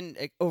 He didn't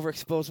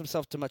overexpose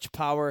himself to much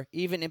power,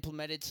 even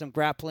implemented some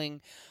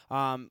grappling.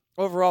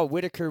 Overall,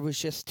 Whittaker was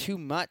just too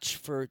much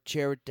for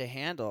Jared to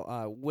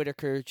handle.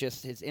 Whittaker,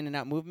 just his in and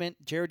out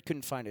movement. Jared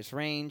couldn't find his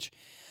range.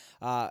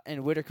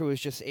 And Whittaker was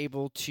just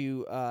able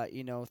to,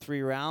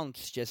 3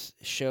 rounds just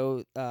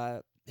show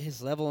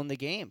his level in the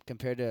game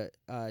compared to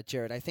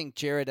Jared. I think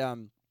Jared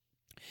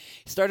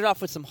started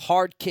off with some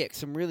hard kicks,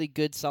 some really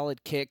good,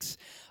 solid kicks.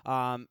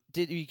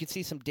 You could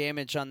see some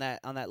damage on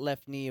that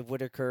left knee of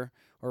Whittaker,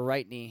 or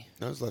right knee.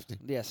 That was left knee.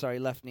 Yeah, sorry,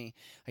 left knee.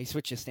 He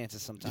switches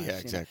stances sometimes. Yeah,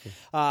 exactly.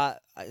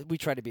 We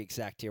try to be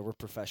exact here. We're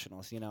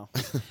professionals,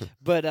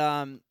 But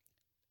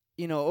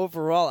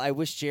overall, I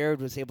wish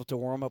Jared was able to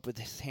warm up with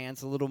his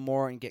hands a little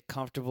more and get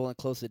comfortable and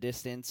close the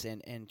distance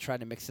and try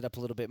to mix it up a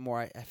little bit more.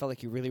 I felt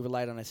like he really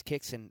relied on his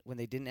kicks, and when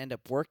they didn't end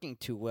up working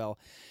too well,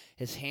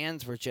 his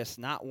hands were just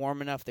not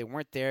warm enough. They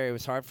weren't there. It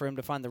was hard for him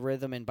to find the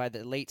rhythm, and by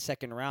the late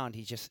second round,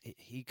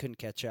 he couldn't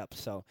catch up.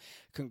 So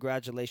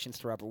congratulations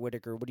to Robert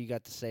Whittaker. What do you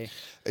got to say?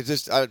 It's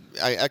just I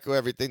echo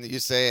everything that you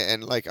say,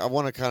 and like I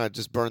want to kind of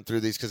just burn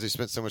through these because we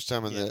spent so much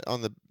time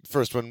on the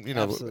first one.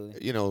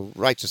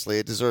 Righteously,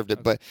 it deserved it.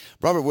 Okay. But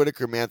Robert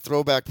Whittaker, man,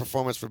 throwback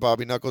performance for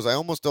Bobby Knuckles. I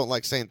almost don't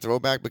like saying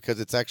throwback because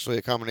it's actually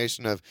a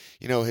combination of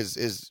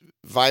his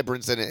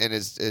vibrance and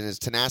his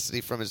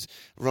tenacity from his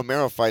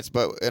Romero fights,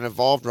 but an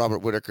evolved Robert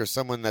Whittaker,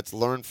 someone that's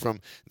learned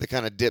from the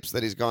kind of dips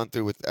that he's gone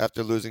through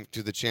after losing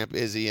to the champ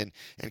Izzy, and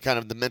kind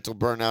of the mental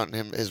burnout and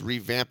him is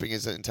revamping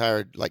his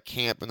entire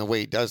camp and the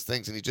way he does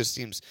things, and he just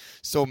seems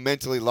so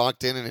mentally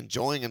locked in and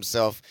enjoying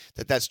himself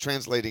that's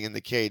translating in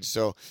the cage.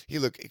 So he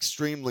looked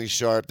extremely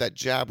sharp. That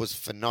jab was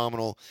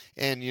phenomenal,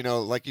 and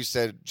like you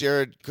said,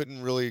 Jared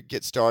couldn't really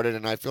get started,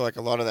 and I feel like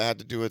a lot of that had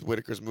to do with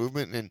Whittaker's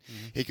movement, and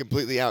he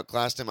completely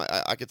outclassed him.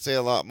 I could say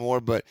a lot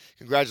more, but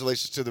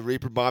congratulations to the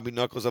Reaper, Bobby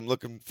Knuckles. I'm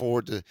looking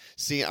forward to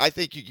seeing. I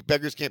think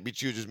beggars can't be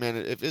choosers, man.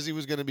 If Izzy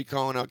was going to be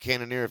calling out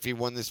Cannonier if he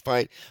won this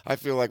fight, I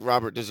feel like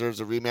Robert deserves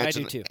a rematch. I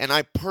do too. And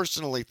I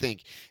personally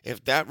think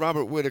if that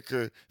Robert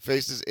Whittaker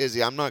faces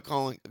Izzy, I'm not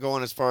going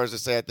as far as to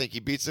say I think he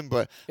beats him,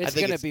 but I think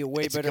it's going to be a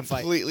way better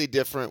fight. Completely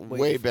different,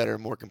 way better,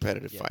 more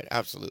competitive fight.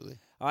 Absolutely.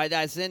 All right,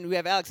 guys, then we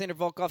have Alexander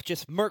Volkov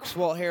just murks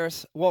Walt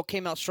Harris. Walt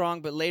came out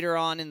strong, but later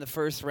on in the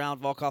first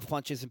round, Volkov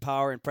punches and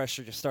power and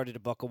pressure just started to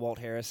buckle Walt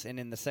Harris, and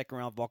in the second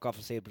round, Volkov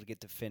was able to get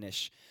the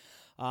finish.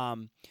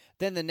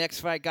 Then the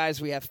next fight,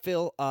 guys, we have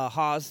Phil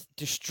Hawes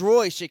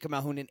destroy Sheikh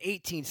Mahmoud in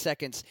 18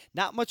 seconds.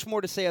 Not much more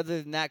to say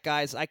other than that,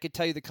 guys. I could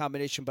tell you the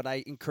combination, but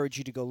I encourage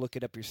you to go look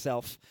it up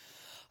yourself.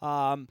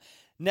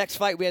 Next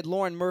fight, we had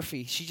Lauren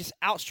Murphy. She just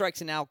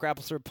outstrikes and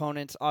outgrapples her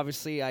opponents.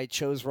 Obviously, I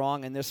chose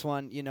wrong in this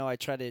one. I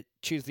try to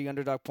choose the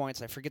underdog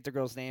points. I forget the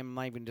girl's name. I'm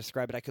not even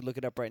describe it. I could look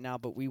it up right now,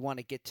 but we want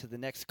to get to the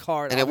next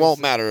card. And obviously, it won't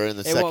matter in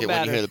the second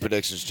when you hear the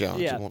predictions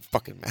challenge. Yeah. It won't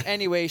fucking matter.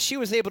 Anyway, she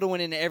was able to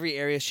win in every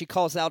area. She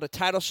calls out a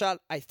title shot.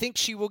 I think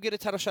she will get a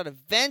title shot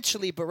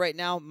eventually, but right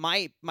now,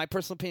 my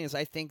personal opinion is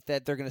I think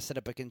that they're going to set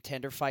up a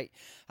contender fight,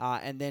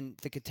 and then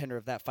the contender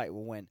of that fight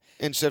will win.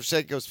 And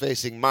Shevchenko's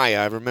facing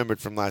Maya. I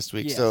remembered from last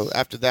week. Yes. So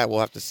after that, we'll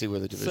have to see where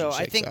the division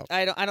shakes out.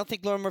 I don't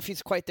think Lauren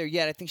Murphy's quite there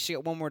yet. I think she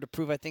got one more to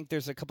prove. I think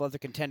there's a couple other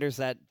contenders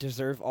that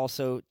deserve also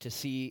to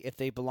see if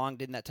they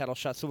belonged in that title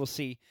shot. So we'll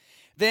see.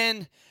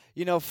 Then,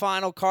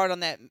 final fight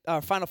on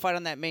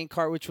that main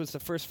card, which was the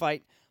first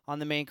fight on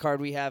the main card.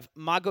 We have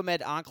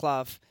Magomed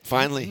Ankalaev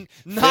finally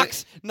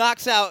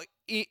knocks out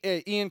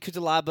Ian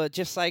Cutelaba,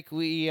 just like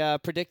we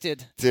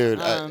predicted. Dude,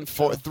 3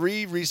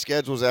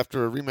 reschedules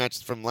after a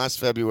rematch from last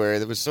February.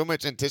 There was so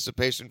much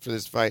anticipation for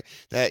this fight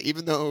that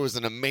even though it was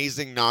an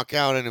amazing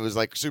knockout and it was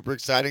super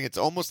exciting, it's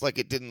almost like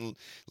it didn't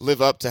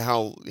live up to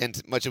how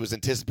much it was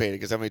anticipated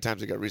because how many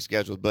times it got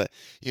rescheduled. But,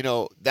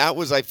 that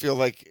was, I feel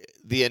like,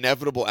 the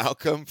inevitable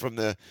outcome from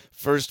the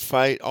first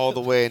fight all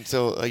the way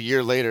until a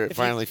year later it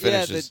finally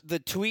finishes. Yeah, the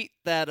tweet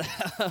that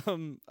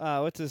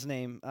what's his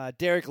name?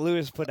 Derek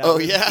Lewis put out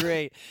was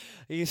great.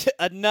 He's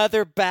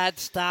another bad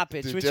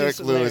stoppage. Dude, which Derek is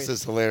Lewis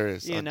is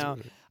hilarious. And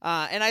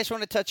I just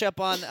want to touch up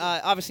on,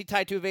 obviously,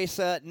 Tai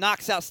Tuivasa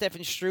knocks out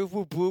Stefan Struve.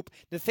 Whoop, whoop.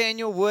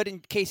 Nathaniel Wood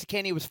and Casey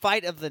Kenny was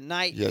fight of the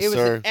night. Yes, it was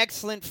sir. An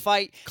excellent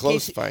fight.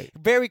 Close fight.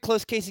 Very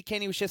close. Casey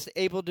Kenny was just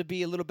able to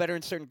be a little better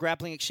in certain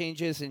grappling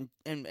exchanges and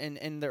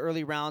in the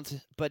early rounds.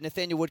 But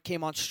Nathaniel Wood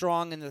came on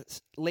strong in the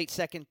late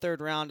second,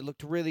 third round. It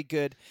looked really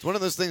good. It's one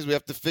of those things we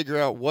have to figure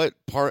out what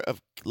part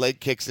of leg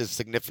kicks is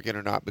significant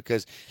or not,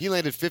 because he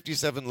landed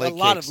 57 leg kicks.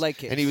 A lot of leg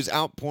kicks. And he was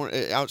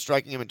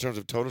outstriking him in terms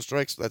of total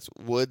strikes. That's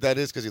Wood, that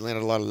is, because he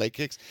landed a lot of leg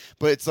kicks.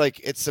 But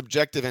it's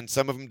subjective, and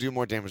some of them do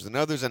more damage than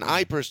others. And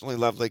I personally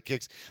love leg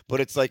kicks, but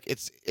it's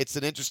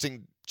an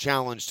interesting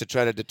challenge to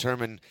try to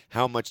determine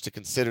how much to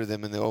consider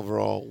them in the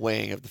overall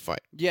weighing of the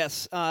fight.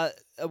 Yes.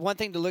 One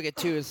thing to look at,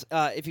 too, is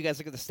if you guys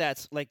look at the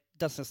stats, like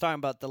Dustin's talking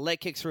about, the leg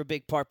kicks were a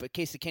big part, but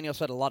Casey Kenny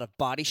also had a lot of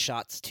body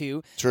shots,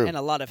 too. True. And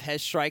a lot of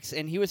head strikes.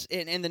 And he was,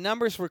 and the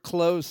numbers were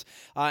close.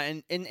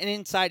 And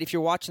inside, if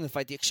you're watching the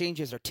fight, the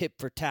exchanges are tit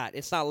for tat.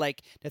 It's not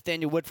like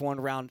Nathaniel Wood for one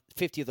round,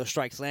 50 of those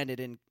strikes landed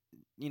in,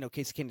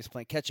 Casey Kenny's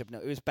playing catch-up. No,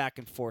 it was back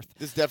and forth.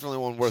 This is definitely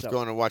one worth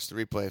going to watch the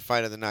replay.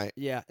 Fight of the night.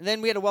 Yeah. And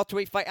then we had a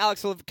welterweight fight.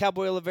 Alex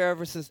Cowboy Oliveira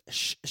versus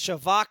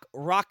Shavak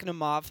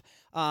Rakhmonov.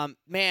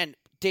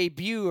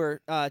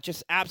 Debuter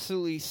just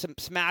absolutely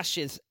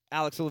smashes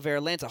Alex Oliveira,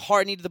 lands a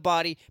hard knee to the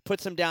body,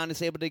 puts him down,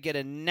 is able to get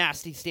a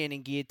nasty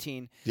standing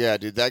guillotine. Yeah,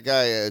 dude, that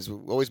guy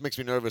always makes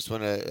me nervous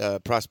when a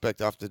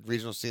prospect off the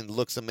regional scene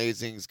looks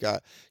amazing, he's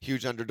got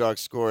huge underdog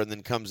score, and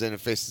then comes in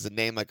and faces a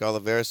name like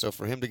Oliveira. So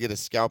for him to get a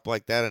scalp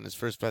like that in his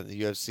first fight in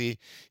the UFC,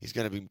 he's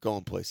going to be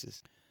going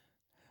places.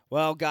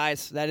 Well,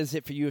 guys, that is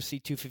it for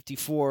UFC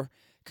 254.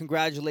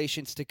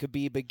 Congratulations to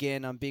Khabib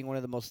again on being one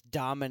of the most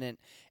dominant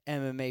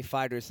MMA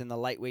fighters in the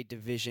lightweight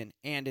division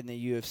and in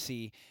the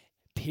UFC,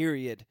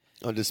 period.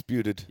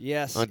 Undisputed.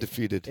 Yes.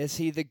 Undefeated. Is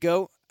he the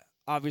GOAT?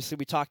 Obviously,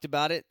 we talked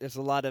about it. There's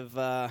a lot of...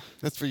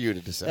 that's for you to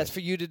decide. That's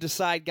for you to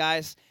decide,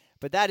 guys.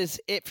 But that is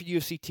it for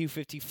UFC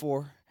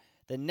 254.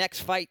 The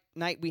next fight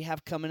night we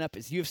have coming up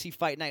is UFC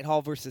Fight Night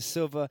Hall versus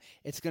Silva.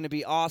 It's going to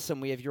be awesome.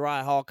 We have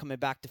Uriah Hall coming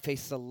back to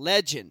face the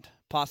legend,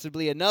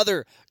 possibly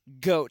another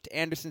GOAT,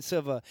 Anderson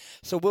Silva.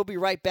 So we'll be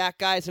right back,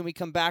 guys. When we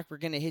come back, we're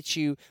going to hit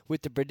you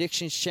with the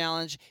predictions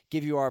challenge,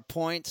 give you our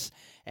points,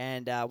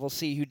 and we'll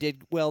see who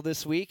did well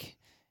this week.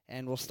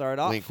 And we'll start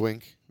off. Wink,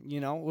 wink.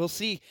 We'll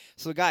see.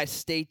 So, guys,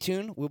 stay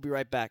tuned. We'll be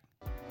right back.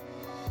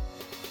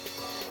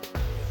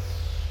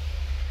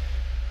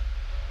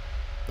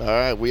 All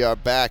right, we are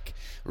back.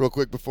 Real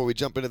quick before we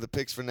jump into the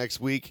picks for next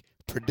week,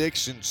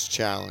 predictions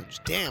challenge.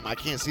 Damn, I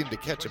can't seem to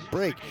catch a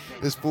break.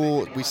 This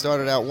fool, we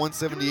started out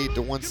 178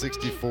 to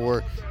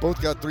 164.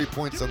 Both got 3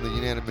 points on the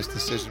unanimous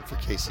decision for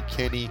Casey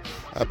Kenny.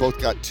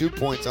 Both got 2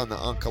 points on the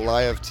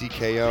Ankalaev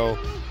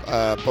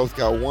TKO. Both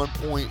got 1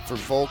 point for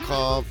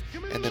Volkov.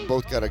 And then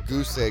both got a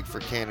goose egg for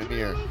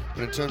Cannonier.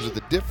 But in terms of the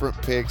different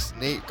picks,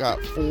 Nate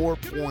got 4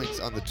 points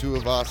on the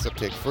Tuivasa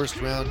pick. First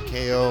round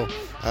KO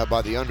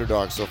by the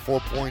underdog, so 4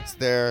 points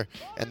there.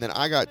 And then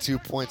I got 2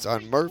 points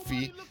on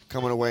Murphy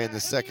coming away in the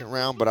second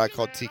round, but I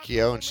called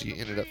TKO, and she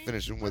ended up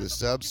finishing with a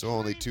sub, so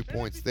only 2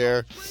 points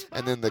there.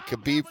 And then the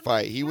Khabib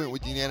fight, he went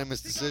with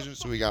unanimous decision,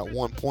 so we got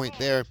 1 point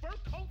there.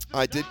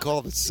 I did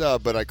call the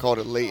sub, but I called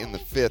it late in the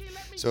fifth.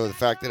 So the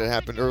fact that it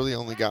happened early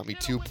only got me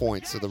 2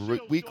 points. So the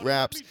week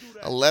wraps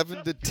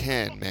 11 to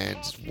 10, man.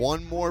 Just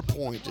 1 more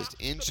point, just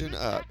inching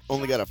up.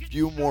 Only got a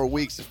few more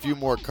weeks, a few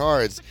more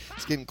cards.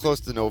 It's getting close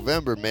to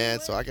November, man,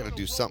 so I got to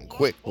do something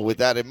quick. But with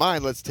that in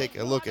mind, let's take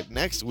a look at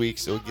next week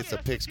so we get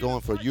some picks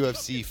going for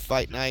UFC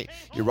Fight Night.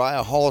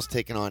 Uriah Hall's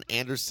taking on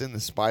Anderson the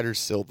Spider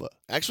Silva.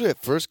 Actually,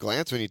 at first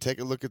glance, when you take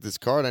a look at this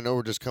card, I know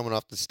we're just coming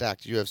off the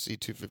stacked UFC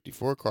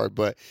 254 card,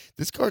 but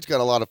this card's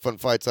got a lot of fun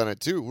fights on it,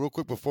 too. Real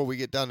quick, before we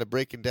get down to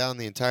breaking down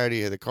the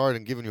entirety of the card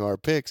and giving you our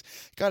picks,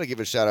 got to give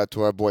a shout-out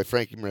to our boy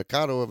Frankie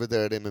Mercado over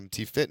there at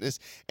MMT Fitness.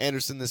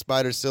 Anderson the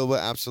Spider Silva,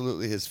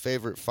 absolutely his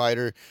favorite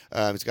fighter.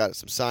 He's got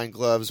some signed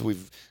gloves.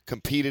 We've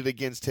competed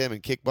against him in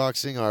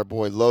kickboxing. Our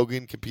boy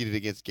Logan competed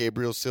against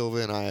Gabriel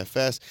Silva in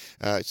IFS.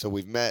 So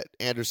we've met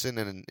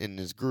Anderson in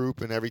his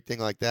group and everything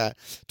like that.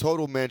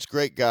 Total mensch,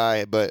 great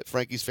guy, but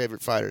Frankie's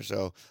favorite fighter.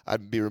 So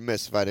I'd be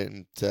remiss if I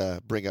didn't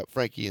bring up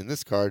Frankie in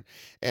this card.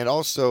 And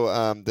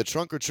also the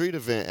Trunk or Treat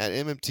event at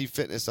MMT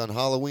Fitness on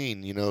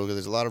Halloween. You know,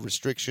 there's a lot of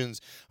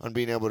restrictions on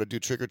being able to do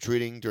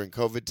trick-or-treating during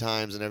COVID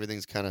times, and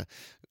everything's kind of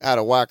out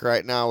of whack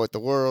right now with the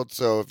world.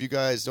 So if you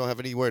guys don't have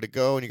anywhere to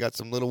go and you got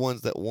some little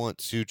ones that want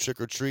to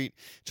trick-or-treat,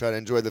 try to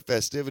enjoy the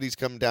festivities,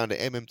 come down to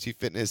MMT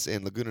Fitness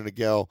in Laguna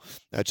Niguel.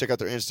 Check out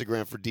their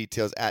Instagram for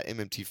details at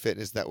MMT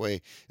Fitness. That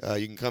way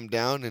you can come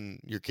down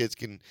and your kids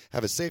can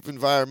have a safe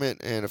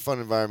environment and a fun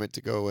environment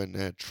to go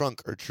and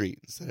trunk or treat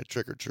instead of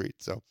trick-or-treat.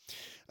 So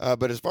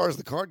but as far as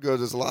the card goes,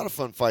 there's a lot of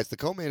fun fights. The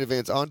co-main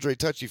event's Andre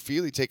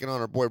Touchy-Feely taking on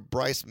our boy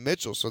Bryce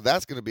Mitchell, so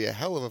that's going to be a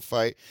hell of a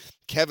fight.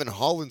 Kevin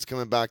Holland's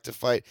coming back to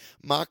fight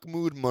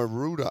Mahmoud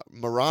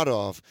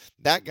Muradov.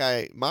 That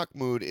guy,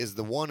 Mahmoud, is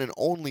the one and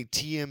only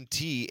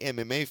TMT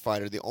MMA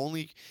fighter, the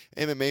only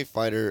MMA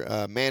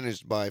fighter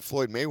managed by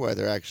Floyd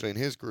Mayweather, actually, in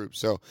his group.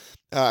 So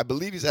I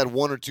believe he's had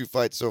 1 or 2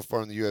 fights so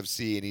far in the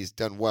UFC, and he's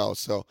done well.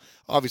 So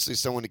obviously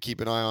someone to keep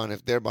an eye on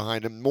if they're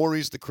behind him.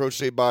 Maurice, the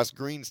Crochet Boss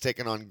Green's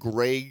taking on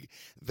Greg,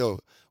 the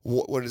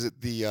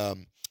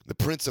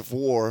Prince of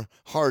War,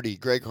 Hardy.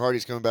 Greg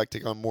Hardy's coming back to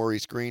take on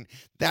Maurice Green.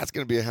 That's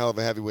going to be a hell of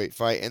a heavyweight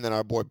fight. And then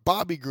our boy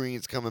Bobby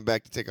Green's coming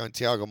back to take on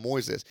Thiago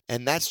Moises.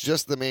 And that's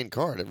just the main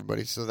card,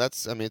 everybody. So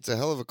it's a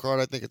hell of a card.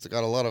 I think it's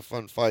got a lot of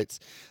fun fights.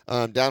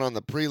 Down on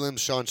the prelims,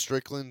 Sean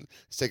Strickland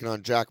is taking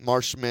on Jack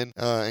Marshman.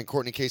 And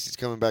Courtney Casey's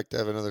coming back to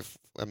have another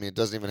it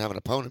doesn't even have an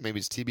opponent. Maybe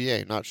it's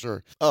TBA. Not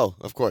sure. Oh,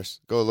 of course.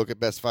 Go look at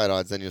best fight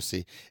odds, then you'll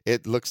see.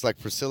 It looks like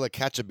Priscilla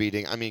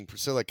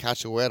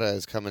Cachoeira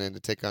is coming in to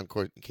take on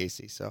Courtney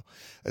Casey. So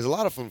there's a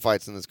lot of fun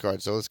fights in this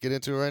card. So let's get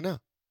into it right now.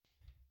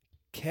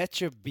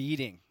 Catch a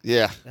beating.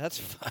 Yeah. That's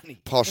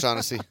funny. Paul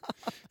Shaughnessy.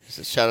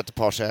 Shout out to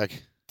Paul Shag.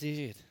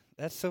 Dude,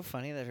 that's so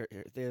funny that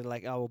they're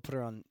like, oh, we'll put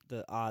her on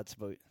the odds,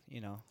 but,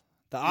 the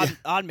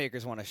odd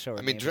makers want to show her.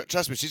 I mean,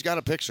 trust me, she's got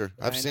a picture.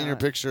 I've seen her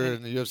picture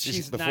in the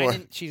UFC before.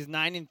 She's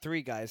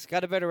 9-3, guys.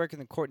 Got a better record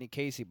than Courtney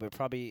Casey, but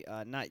probably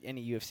not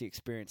any UFC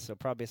experience, so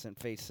probably hasn't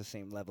faced the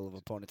same level of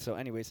opponent. So,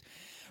 anyways,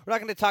 we're not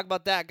going to talk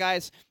about that,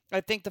 guys.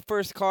 I think the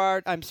first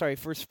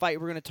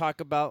fight we're going to talk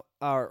about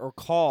or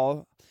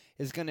call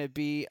is going to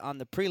be on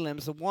the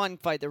prelims. The one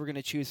fight that we're going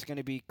to choose is going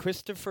to be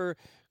Christopher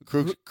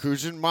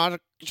Gruetzemacher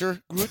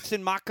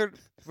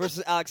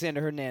versus Alexander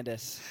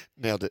Hernandez.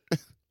 Nailed it.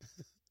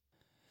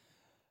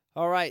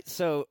 All right,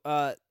 so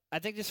I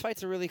think this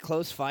fight's a really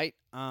close fight.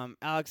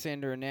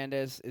 Alexander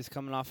Hernandez is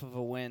coming off of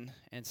a win,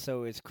 and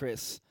so is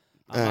Chris.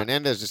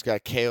 Hernandez just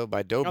got KO'd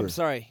by Dober. I'm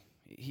sorry.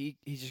 He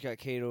just got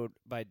KO'd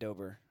by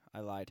Dober.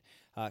 I lied.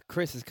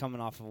 Chris is coming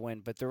off of a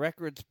win, but the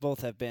records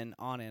both have been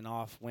on and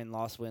off,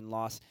 win-loss,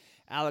 win-loss.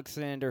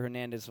 Alexander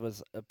Hernandez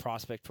was a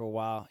prospect for a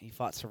while. He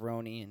fought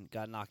Cerrone and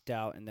got knocked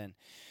out, and then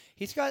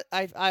he's got.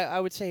 I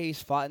would say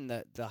he's fought in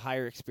the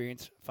higher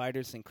experienced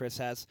fighters than Chris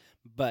has,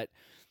 but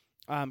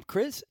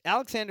Chris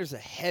Alexander's a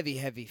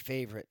heavy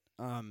favorite.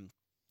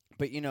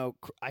 But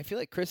I feel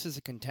like Chris is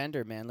a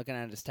contender, man. Looking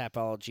at his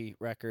Tapology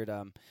record,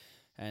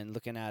 and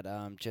looking at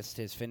just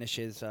his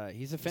finishes,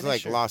 he's a finisher.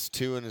 He's lost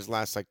 2 in his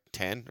last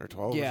 10 or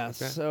 12. Yeah. Or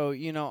something like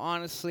that. So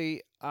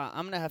honestly,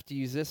 I'm gonna have to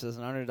use this as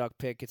an underdog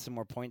pick, get some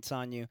more points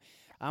on you.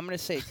 I'm gonna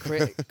say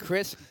Chris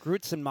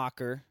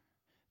Gruetzemacher.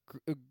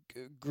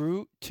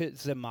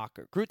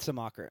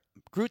 Gruetzemacher.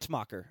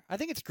 I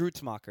think it's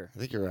Gruetzemacher. I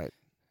think you're right.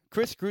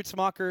 Chris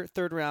Gruetzemacher,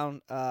 3rd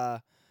round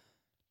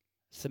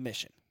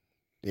submission.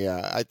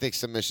 Yeah, I think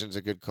submission's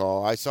a good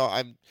call. I've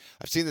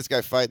seen this guy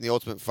fight in the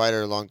Ultimate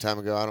Fighter a long time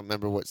ago. I don't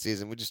remember what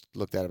season. We just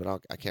looked at it,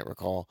 but I can't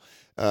recall.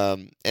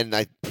 And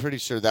I'm pretty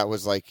sure that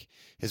was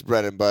his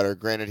bread and butter.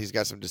 Granted, he's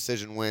got some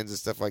decision wins and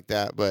stuff like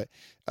that, but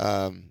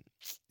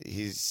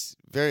he's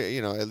very,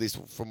 at least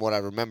from what I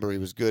remember, he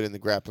was good in the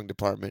grappling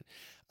department.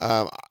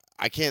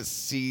 I can't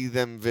see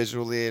them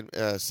visually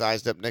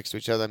sized up next to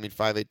each other. I mean,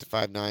 5'8" to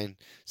 5'9",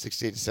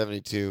 68 to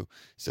 72.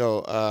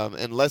 So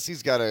unless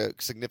he's got a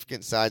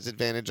significant size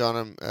advantage on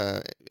him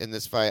in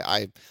this fight,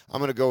 I'm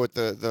going to go with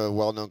the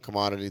well-known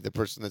commodity, the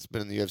person that's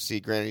been in the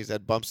UFC. Granted, he's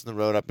had bumps in the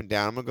road up and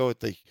down. I'm going to go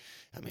with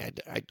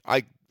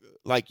I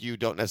like you,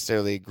 don't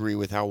necessarily agree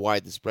with how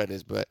wide the spread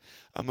is, but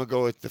I'm going to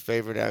go with the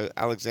favorite,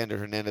 Alexander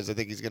Hernandez. I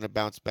think he's going to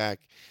bounce back.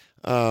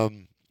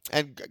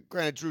 And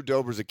granted, Drew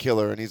Dober's a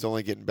killer, and he's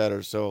only getting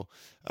better. So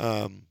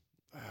I'm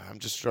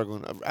just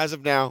struggling. As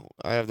of now,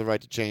 I have the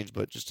right to change,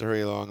 but just to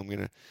hurry along, I'm going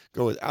to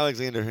go with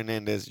Alexander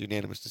Hernandez,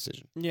 unanimous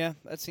decision. Yeah,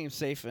 that seems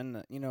safe.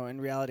 And,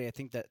 in reality, I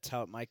think that's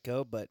how it might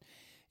go. But,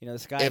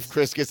 this guy. If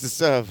Chris gets the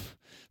sub,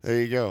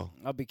 there you go.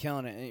 I'll be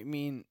killing it. I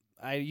mean,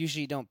 I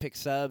usually don't pick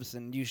subs,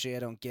 and usually I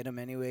don't get them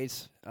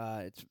anyways.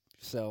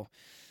 So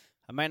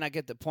I might not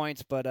get the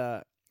points, but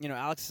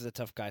Alex is a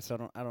tough guy,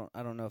 so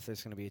I don't know if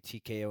there's going to be a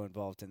TKO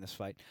involved in this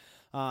fight.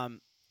 All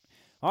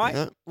right,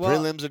 yeah, well,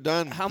 prelims are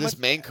done. This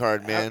main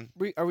card, man.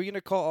 Are we going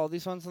to call all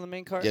these ones on the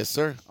main card? Yes,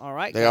 sir. All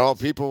right, they're all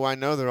people I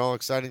know. They're all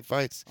exciting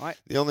fights. All right.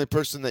 The only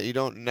person that you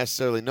don't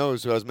necessarily know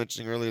is who I was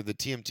mentioning earlier, the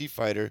TMT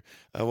fighter.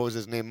 What was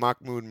his name?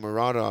 Mahmoud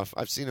Muradov.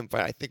 I've seen him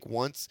fight, I think,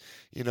 once.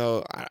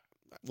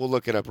 We'll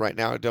look it up right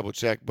now and double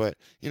check. But,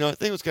 I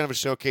think it was kind of a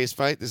showcase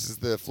fight. This is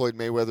the Floyd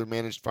Mayweather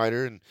managed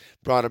fighter, and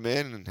brought him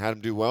in and had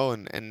him do well.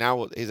 And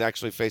now he's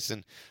actually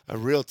facing a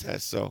real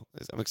test. So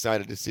I'm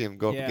excited to see him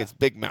go up against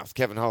Big Mouth,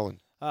 Kevin Holland.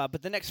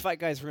 But the next fight,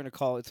 guys, we're going to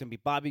call, it's going to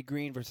be Bobby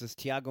Green versus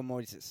Thiago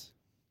Moises.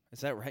 Is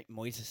that right?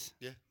 Moises?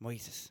 Yeah.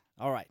 Moises.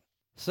 All right.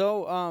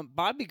 So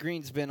Bobby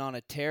Green's been on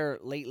a tear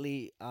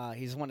lately.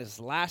 He's won his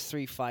last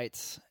 3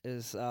 fights.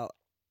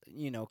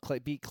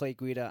 Beat Clay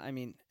Guida. I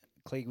mean,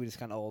 Clay Guida's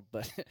kind of old,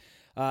 but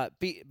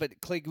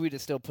but Clay Guida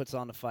still puts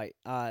on the fight.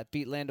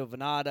 Beat Lando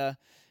Venata,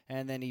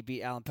 and then he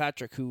beat Alan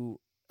Patrick, who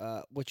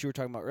what you were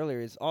talking about earlier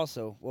is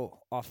also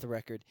off the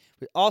record,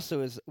 but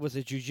also was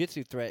a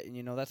jiu-jitsu threat,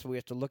 and that's what we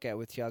have to look at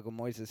with Thiago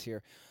Moises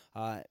here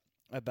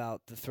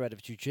about the threat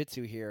of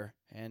jiu-jitsu here,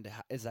 and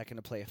is that going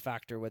to play a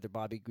factor whether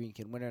Bobby Green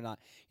can win or not?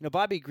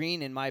 Bobby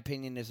Green, in my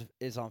opinion,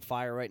 is on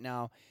fire right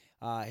now.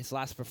 His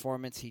last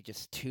performance, he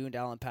just tuned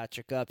Alan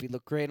Patrick up. He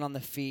looked great on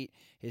the feet.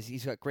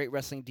 He's got great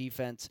wrestling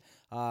defense.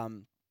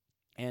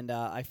 And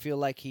I feel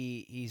like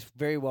he's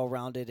very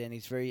well-rounded, and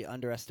he's very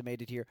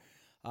underestimated here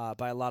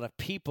by a lot of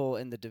people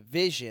in the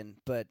division,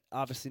 but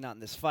obviously not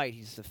in this fight.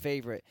 He's the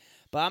favorite.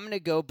 But I'm going to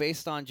go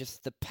based on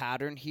just the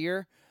pattern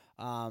here.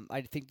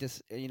 I think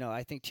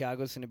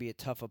Thiago's going to be a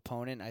tough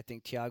opponent. I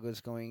think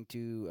Thiago's going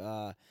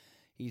to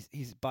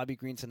Bobby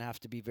Green's going to have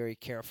to be very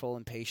careful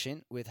and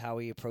patient with how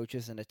he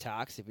approaches and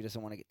attacks if he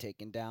doesn't want to get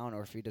taken down,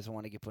 or if he doesn't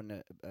want to get put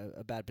in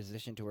a bad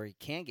position to where he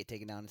can get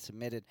taken down and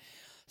submitted.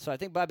 So I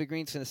think Bobby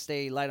Green's going to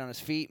stay light on his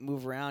feet,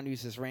 move around,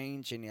 use his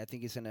range, and I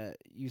think he's going to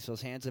use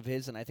those hands of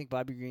his, and I think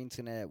Bobby Green's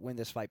going to win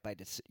this fight by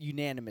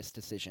unanimous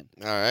decision.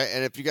 All right,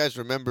 and if you guys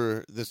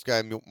remember this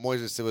guy,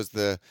 Moises, it was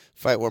the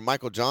fight where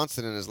Michael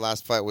Johnson in his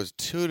last fight was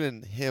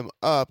tuning him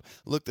up,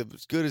 looked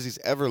as good as he's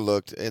ever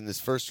looked in this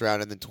first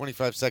round, and then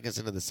 25 seconds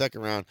into the second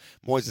round,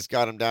 Moises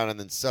got him down and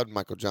then subbed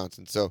Michael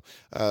Johnson. So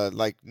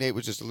like Nate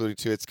was just alluding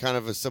to, it's kind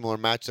of a similar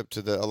matchup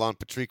to the Alan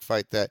Patrick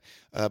fight that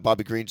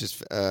Bobby Green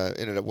just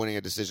ended up winning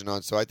a decision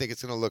on. So I think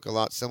it's going to look a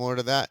lot similar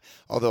to that,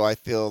 although I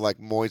feel like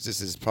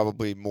Moises is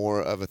probably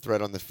more of a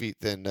threat on the feet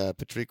than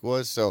Patrick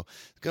was. So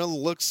it's going to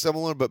look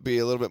similar but be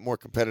a little bit more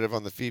competitive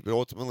on the feet, but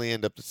ultimately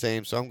end up the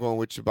same. So I'm going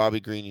with your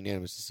Bobby Green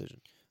unanimous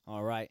decision.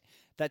 All right.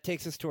 That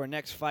takes us to our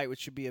next fight, which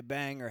should be a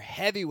banger.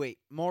 Heavyweight,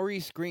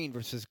 Maurice Green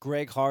versus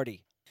Greg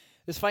Hardy.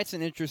 This fight's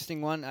an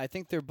interesting one. I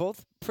think they're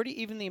both pretty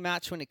evenly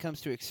matched when it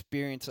comes to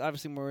experience.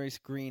 Obviously, Maurice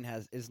Green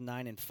is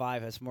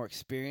 9-5, has more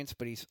experience,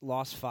 but he's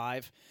lost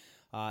 5.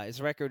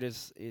 His record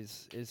is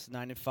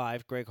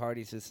 9-5. Greg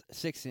Hardy's is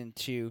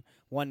 6-2.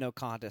 1 no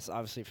contest,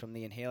 obviously from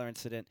the inhaler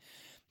incident.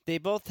 They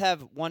both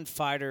have one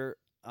fighter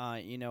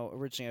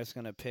Originally I was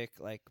going to pick,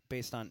 like,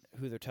 based on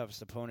who their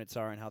toughest opponents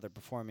are and how they're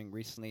performing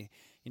recently.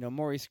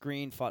 Maurice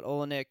Green fought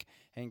Olenek,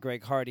 and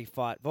Greg Hardy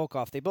fought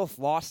Volkov. They both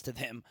lost to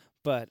them,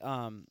 but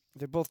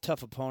they're both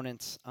tough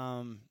opponents.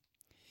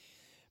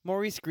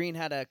 Maurice Green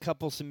had a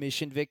couple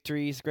submission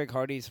victories. Greg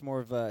Hardy's more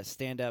of a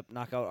stand-up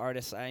knockout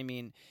artist. I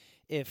mean,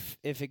 if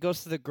it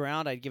goes to the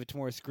ground, I'd give it to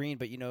Maurice Green,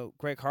 but,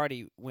 Greg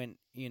Hardy went,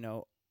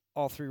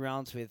 all 3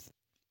 rounds with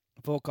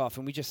Volkov,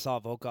 and we just saw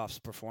Volkov's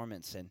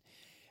performance, and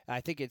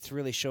I think it's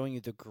really showing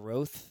you the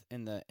growth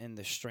and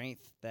the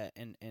strength that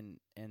and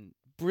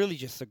really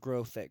just the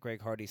growth that Greg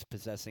Hardy's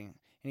possessing,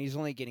 and he's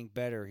only getting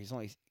better. He's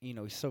only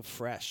he's so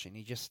fresh, and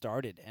he just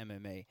started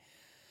MMA.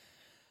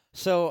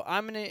 So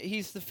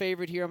he's the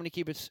favorite here. I'm gonna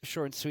keep it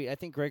short and sweet. I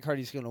think Greg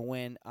Hardy's gonna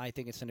win. I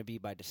think it's gonna be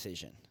by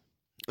decision.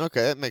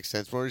 Okay, that makes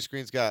sense. Maurice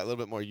Green's got a little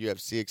bit more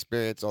UFC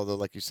experience, although,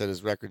 like you said,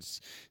 his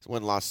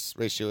win-loss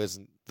ratio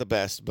isn't the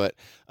best. But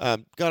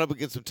got up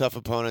against some tough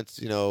opponents.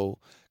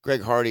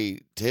 Greg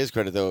Hardy, to his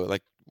credit, though,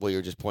 like what you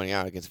were just pointing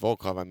out against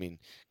Volkov, I mean,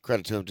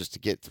 credit to him just to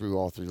get through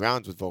all 3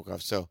 rounds with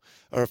Volkov. So,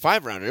 or a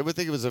 5-rounder. I would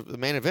think it was the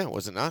main event,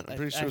 was it not? I'm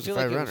pretty sure it was a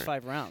 5-rounder. It was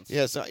 5 rounds.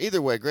 Yeah, so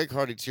either way, Greg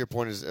Hardy, to your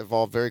point, has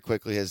evolved very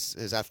quickly.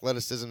 His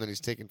athleticism that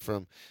he's taken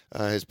from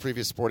his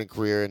previous sporting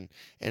career and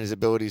his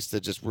abilities to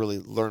just really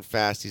learn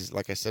fast. He's,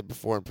 like I said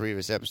before in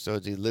previous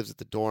episodes, he lives at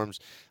the dorms.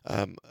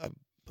 I'm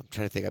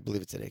trying to think. I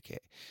believe it's at AK.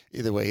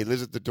 Either way, he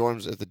lives at the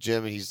dorms at the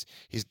gym, and he's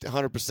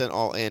 100%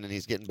 all in, and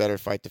he's getting better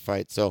fight to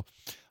fight. So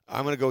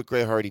I'm going to go with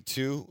Greg Hardy,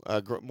 too.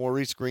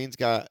 Maurice Green's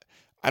got,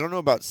 I don't know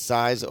about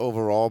size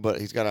overall, but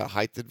he's got a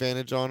height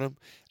advantage on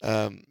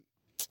him.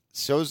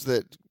 Shows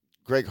that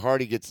Greg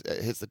Hardy hits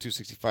the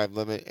 265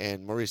 limit,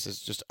 and Maurice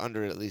is just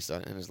under it, at least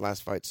in his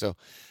last fight. So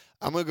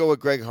I'm going to go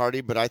with Greg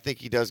Hardy, but I think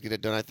he does get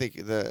it done. I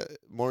think the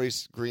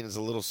Maurice Green is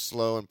a little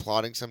slow and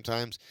plodding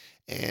sometimes,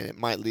 and it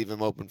might leave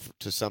him open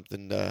to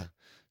something,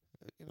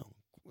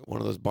 one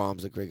of those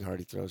bombs that Greg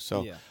Hardy throws.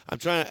 So yeah. I'm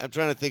trying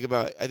to think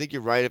about. I think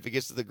you're right. If it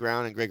gets to the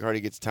ground and Greg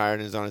Hardy gets tired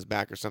and is on his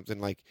back or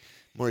something, like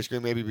Maurice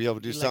Green maybe be able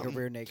to do like something, like a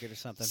rear naked or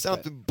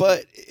something.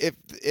 But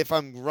if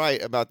I'm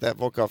right about that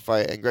Volkov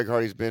fight and Greg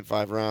Hardy's been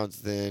 5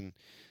 rounds, then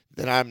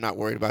I'm not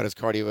worried about his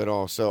cardio at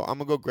all. So I'm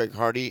gonna go Greg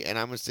Hardy, and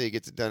I'm gonna say he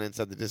gets it done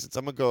inside the distance.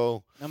 I'm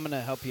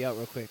gonna help you out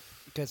real quick.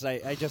 Because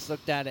I just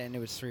looked at it, and it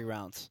was 3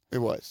 rounds. It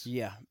was?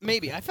 Yeah.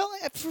 Maybe. I felt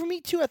like, for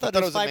me, too, I thought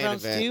it was 5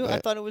 rounds, too. I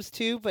thought it was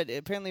 2, but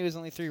apparently it was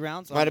only 3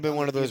 rounds. Might have been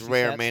one of those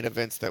rare main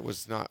events that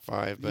was not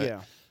 5. But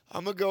yeah.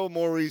 I'm going to go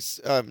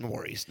Maurice.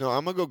 No,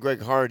 I'm going to go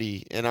Greg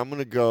Hardy, and I'm going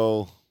to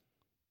go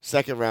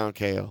 2nd round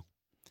KO.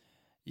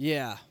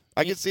 Yeah.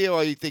 I can see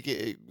why you think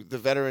the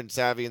veteran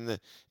savvy and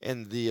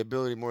the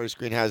ability Maurice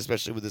Green has,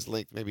 especially with his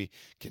length, maybe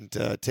can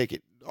take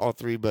it all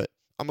 3. But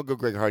I'm going to go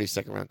Greg Hardy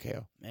 2nd round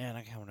KO. Man,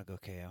 I kind of want to go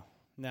KO.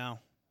 No,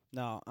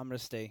 I'm going to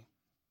stay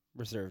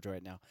reserved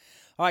right now.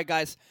 All right,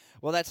 guys.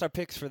 Well, that's our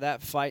picks for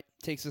that fight.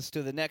 Takes us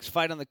to the next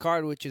fight on the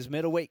card, which is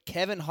middleweight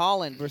Kevin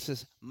Holland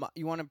versus,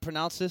 you want to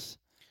pronounce this?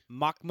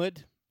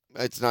 Mahmoud?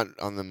 It's not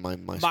on my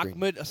screen.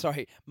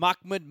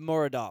 Mahmoud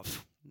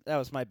Muradov. That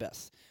was my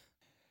best.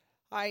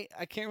 I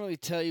can't really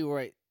tell you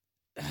where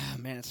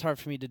man, it's hard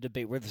for me to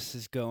debate where this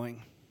is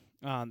going.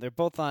 They're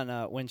both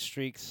on win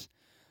streaks.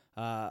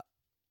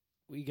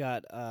 We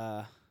got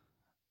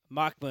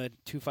Mahmoud,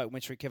 2-fight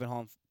win streak. Kevin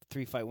Holland,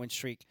 3-fight win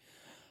streak.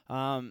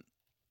 I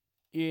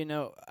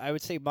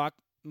would say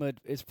Mahmoud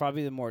is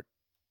probably the more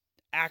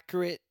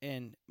accurate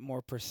and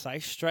more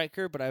precise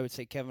striker, but I would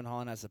say Kevin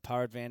Holland has the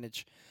power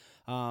advantage.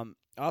 I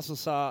also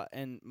saw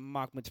in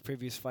Mahmoud's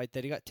previous fight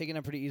that he got taken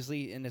out pretty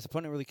easily, and his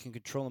opponent really can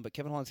control him, but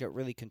Kevin Holland's got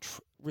really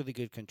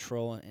good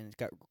control, and he's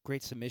got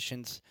great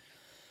submissions.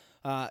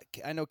 I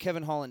know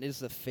Kevin Holland is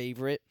the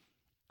favorite.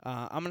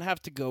 I'm going to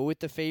have to go with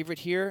the favorite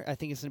here. I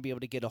think he's going to be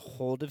able to get a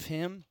hold of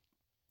him.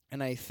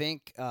 And I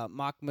think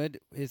Mahmoud,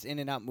 his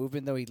in-and-out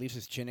movement, though, he leaves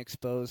his chin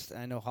exposed.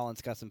 I know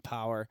Holland's got some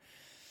power.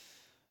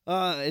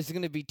 Is it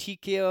going to be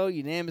TKO,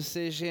 unanimous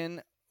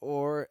decision,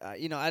 or,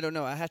 I don't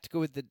know. I have to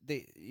go with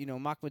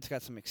Mahmoud's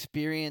got some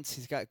experience.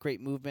 He's got great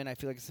movement. I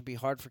feel like it's going to be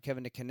hard for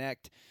Kevin to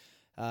connect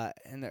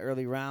in the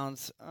early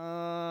rounds.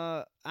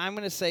 I'm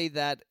going to say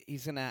that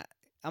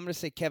I'm going to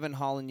say Kevin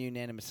Holland,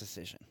 unanimous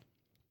decision.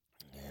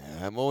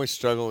 I'm always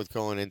struggling with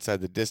going inside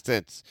the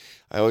distance.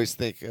 I always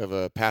think of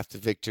a path to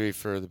victory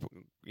for the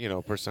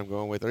person I'm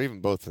going with, or even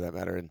both for that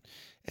matter,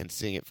 and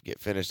seeing it get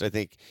finished. I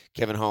think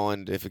Kevin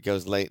Holland, if it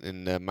goes late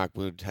and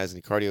Mahmoud has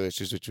any cardio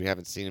issues, which we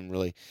haven't seen him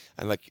really,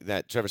 and like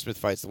that Trevor Smith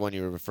fight's the one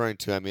you were referring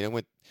to. I mean,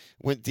 I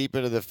went deep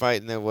into the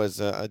fight, and there was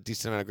a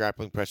decent amount of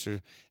grappling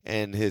pressure,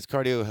 and his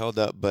cardio held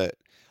up, but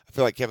I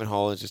feel like Kevin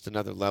Holland is just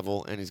another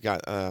level, and he's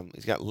got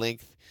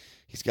length.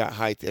 He's got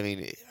height. I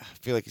mean, I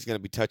feel like he's going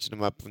to be touching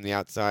him up from the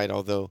outside,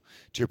 although,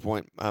 to your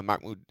point,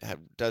 Mahmoud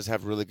does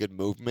have really good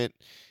movement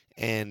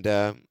and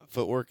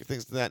footwork,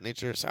 things of that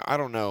nature. So I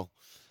don't know.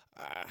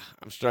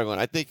 I'm struggling.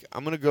 I think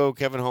I'm going to go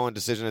Kevin Holland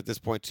decision at this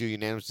point, too,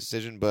 unanimous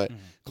decision. But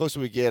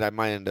closer we get, I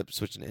might end up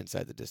switching to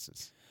inside the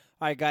distance.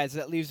 All right, guys,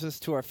 that leaves us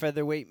to our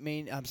featherweight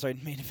main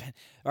event.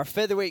 Our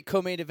featherweight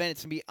co-main event.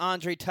 It's going to be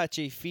Andre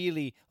Touchy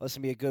Fili. Well, it's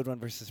going to be a good one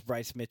versus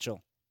Bryce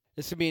Mitchell.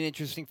 This would be an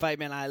interesting fight,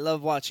 man. I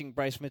love watching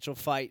Bryce Mitchell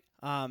fight.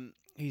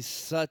 He's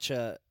such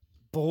a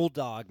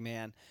bulldog,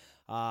 man.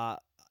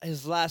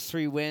 His last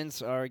 3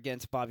 wins are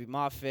against Bobby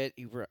Moffitt.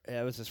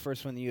 That was his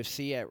first one in the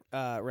UFC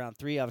at round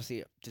 3,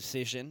 obviously a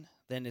decision.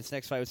 Then his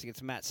next fight was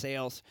against Matt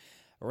Sales,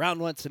 a round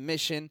 1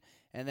 submission.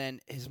 And then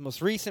his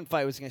most recent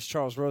fight was against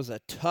Charles Rosa, a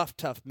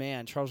tough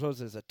man. Charles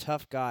Rosa is a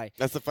tough guy.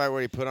 That's the fight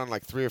where he put on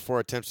like 3 or 4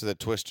 attempts to the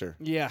twister.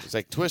 Yeah. It's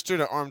like twister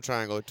to arm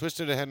triangle,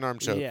 twister to head and arm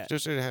choke,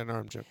 twister to head and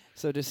arm choke.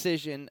 So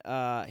decision,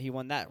 he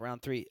won that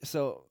round 3.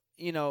 So,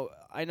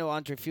 I know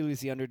Andre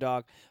Fili's the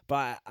underdog,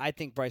 but I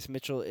think Bryce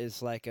Mitchell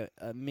is like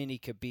a mini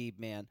Khabib,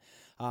 man.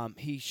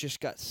 He's just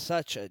got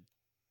such a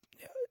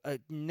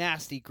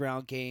nasty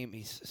ground game.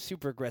 He's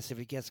super aggressive.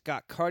 He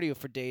got cardio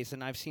for days,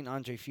 and I've seen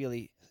Andre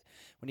Fili,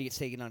 when he gets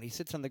taken on, he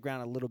sits on the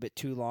ground a little bit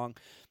too long.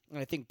 And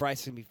I think Bryce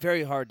is going to be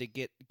very hard to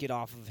get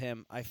off of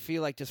him. I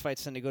feel like this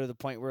fight's going to go to the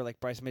point where like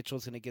Bryce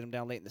Mitchell's going to get him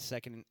down late in the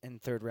second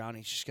and third round.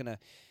 He's just going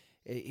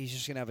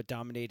to have a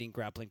dominating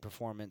grappling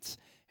performance,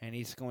 and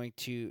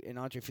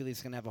Andre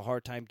Fili's going to have a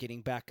hard time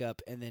getting back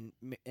up. And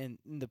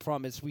the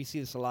problem is, we see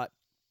this a lot.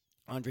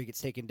 Andre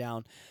gets taken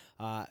down,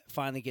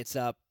 finally gets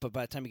up, but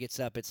by the time he gets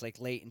up, it's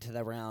like late into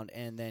the round,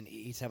 and then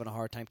he's having a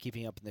hard time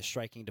keeping up in the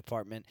striking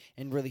department,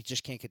 and really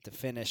just can't get the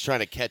finish.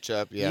 Trying to catch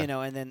up, yeah.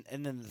 And then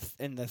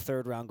in the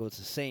third round goes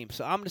the same.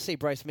 So I'm going to say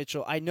Bryce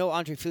Mitchell. I know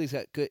Andre Fili's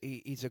got good.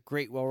 He's a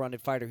great,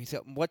 well-rounded fighter. He's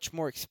got much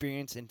more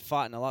experience and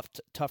fought in a lot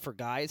tougher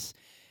guys.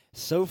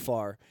 So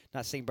far,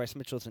 not saying Bryce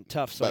Mitchell isn't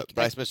tough. So but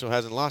Bryce Mitchell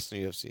hasn't lost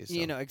in the UFC.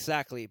 So.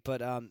 Exactly.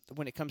 But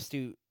when it comes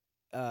to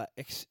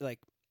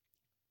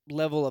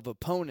level of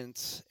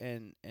opponents,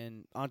 and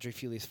Andre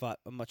Fili's fought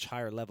a much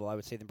higher level, I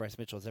would say, than Bryce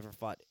Mitchell has ever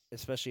fought,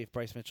 especially if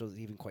Bryce Mitchell is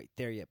even quite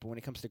there yet. But when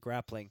it comes to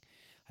grappling,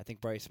 I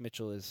think Bryce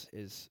Mitchell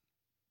is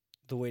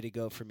the way to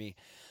go for me.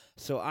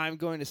 So I'm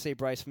going to say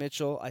Bryce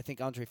Mitchell. I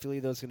think Andre Fili,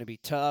 though, is going to be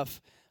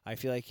tough. I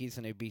feel like he's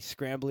going to be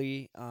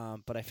scrambly,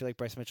 but I feel like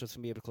Bryce Mitchell's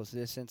going to be able to close the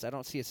distance. I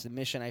don't see a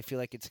submission. I feel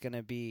like it's going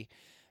to be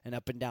an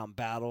up-and-down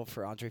battle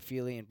for Andre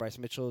Fili, and Bryce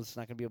Mitchell is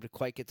not going to be able to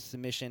quite get the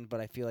submission,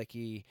 but I feel like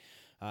he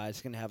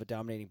is going to have a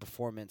dominating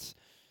performance.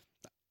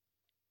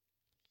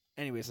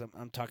 Anyways,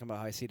 I'm talking about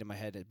how I see it in my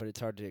head, but it's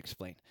hard to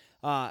explain.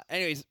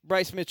 Anyways,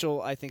 Bryce Mitchell,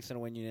 I think, is going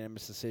to win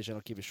unanimous decision.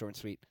 I'll keep it short and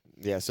sweet.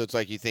 Yeah, so it's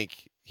like you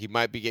think he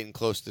might be getting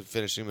close to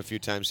finishing him a few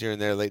times here and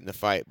there late in the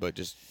fight, but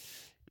just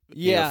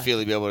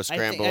Fili be able to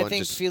scramble I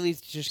think Fili's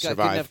just got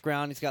good enough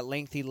ground. He's got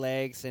lengthy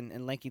legs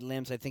and lanky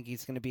limbs. I think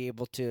he's going to be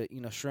able to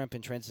shrimp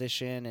and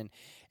transition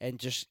and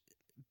just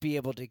be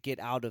able to get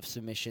out of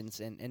submissions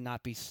and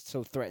not be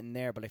so threatened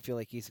there, but I feel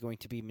like he's going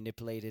to be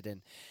manipulated,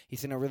 and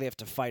he's going to really have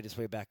to fight his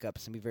way back up.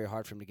 It's going to be very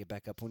hard for him to get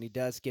back up. When he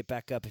does get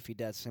back up, if he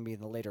does, it's going to be in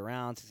the later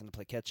rounds. He's going to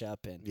play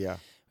catch-up, and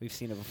we've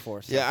seen it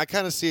before. So. Yeah, I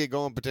kind of see it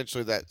going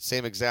potentially that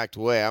same exact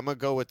way. I'm going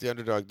to go with the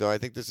underdog, though. I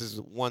think this is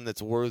one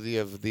that's worthy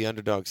of the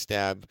underdog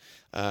stab.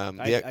 I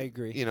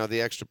agree.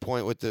 The extra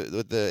point with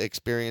the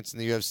experience in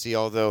the UFC,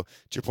 although,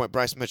 to your point,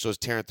 Bryce Mitchell is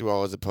tearing through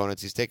all his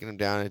opponents. He's taking them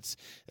down. It's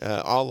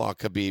all law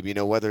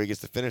Khabib. Whether he gets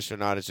the finish or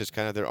not, it's just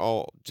kind of they're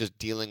all just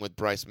dealing with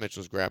Bryce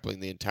Mitchell's grappling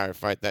the entire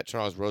fight. That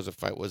Charles Rosa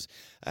fight was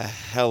a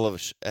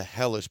hellish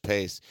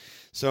pace.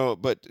 So,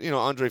 but,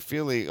 Andre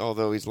Fili,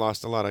 although he's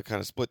lost a lot of kind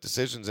of split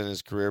decisions in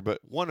his career, but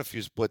won a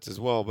few splits as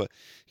well. But,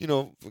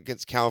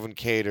 against Calvin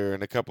Kattar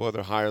and a couple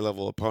other higher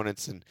level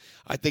opponents. And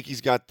I think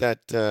he's got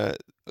that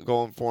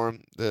going for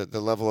him, the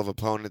level of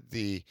opponent,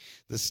 the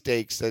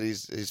stakes that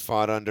he's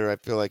fought under. I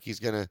feel like he's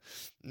going to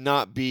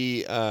not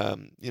be,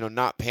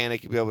 not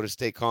panic and be able to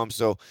stay calm.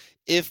 So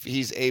if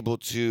he's able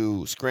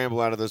to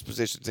scramble out of those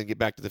positions and get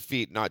back to the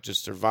feet, not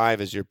just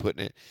survive as you're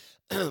putting it,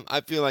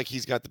 I feel like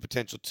he's got the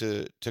potential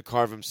to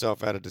carve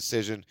himself out a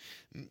decision.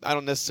 I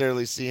don't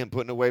necessarily see him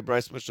putting away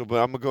Bryce Mitchell, but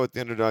I'm going to go with the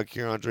underdog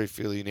here, Andre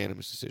Fili,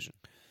 unanimous decision.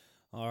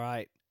 All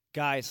right.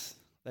 Guys,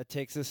 that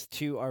takes us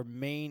to our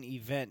main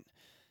event.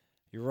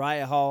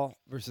 Uriah Hall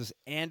versus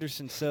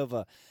Anderson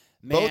Silva.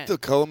 Man. Both the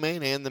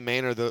co-main and the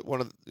main are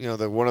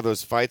one of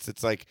those fights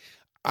that's like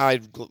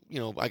I'd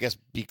I guess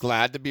be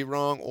glad to be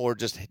wrong or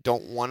just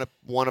don't want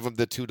one of them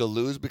the two to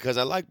lose because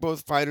I like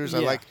both fighters. Yeah.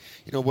 I like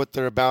what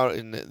they're about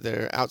and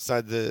they're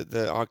outside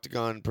the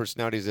octagon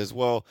personalities as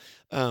well.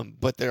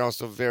 But they're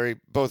also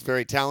both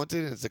very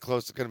talented and it's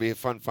going to be a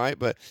fun fight.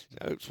 But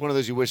it's one of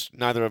those you wish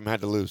neither of them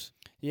had to lose.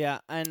 Yeah,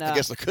 and I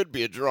guess it could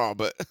be a draw,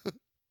 but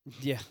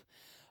yeah.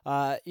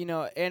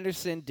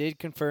 Anderson did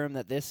confirm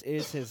that this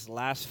is his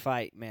last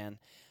fight, man.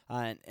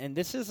 And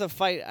this is a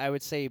fight, I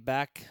would say,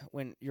 back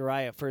when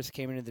Uriah first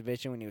came into the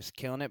division, when he was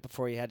killing it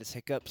before he had his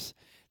hiccups,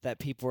 that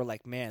people were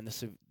like, man,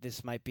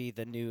 this might be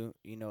the new,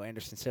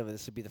 Anderson Silva.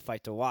 This would be the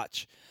fight to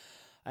watch.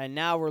 And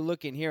now we're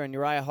looking here, and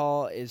Uriah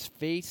Hall is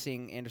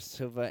facing Anderson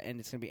Silva, and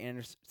it's going to be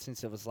Anderson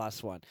Silva's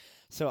last one.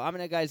 So I'm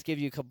going to, guys, give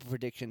you a couple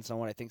predictions on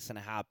what I think is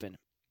going to happen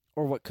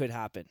or what could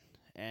happen.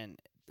 And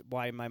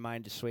why my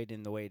mind is swayed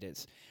in the way it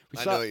is.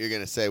 I know what you're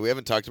going to say. We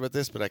haven't talked about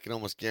this, but I can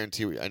almost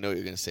guarantee I know what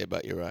you're going to say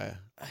about Uriah.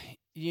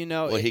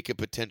 What he could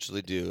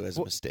potentially do as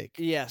a mistake.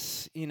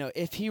 Yes.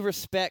 If he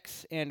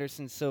respects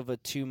Anderson Silva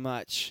too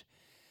much,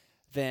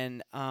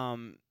 then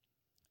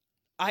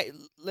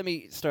let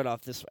me start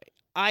off this way.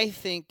 I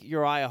think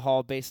Uriah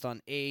Hall, based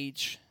on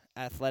age,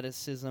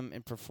 athleticism,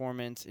 and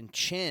performance, and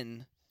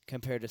chin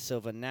compared to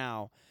Silva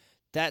now,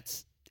 I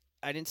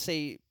didn't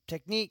say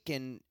technique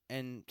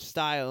and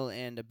style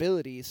and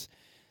abilities.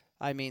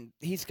 I mean,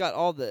 he's got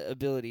all the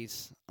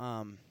abilities.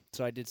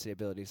 So I did say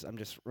abilities. I'm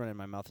just running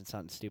my mouth and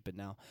sounding stupid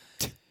now.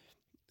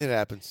 It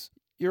happens.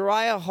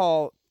 Uriah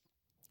Hall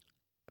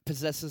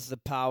possesses the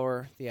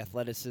power, the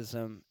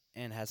athleticism,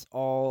 and has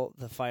all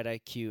the fight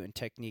IQ and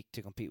technique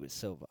to compete with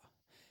Silva.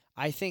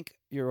 I think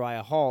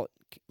Uriah Hall,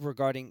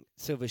 regarding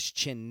Silva's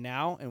chin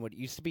now and what it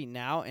used to be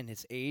now and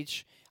his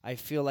age, I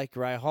feel like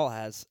Uriah Hall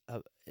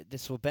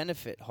this will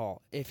benefit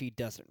Hall if he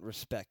doesn't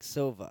respect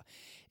Silva.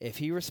 If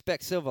he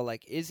respects Silva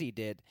like Izzy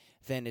did,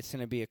 then it's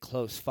going to be a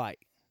close fight.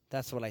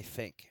 That's what I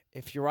think.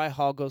 If Uriah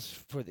Hall goes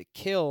for the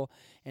kill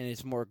and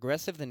is more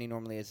aggressive than he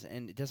normally is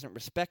and doesn't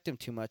respect him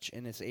too much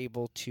and is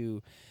able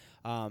to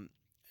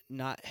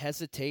not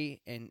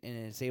hesitate and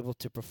is able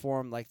to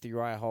perform like the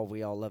Uriah Hall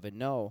we all love and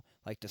know,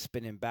 like the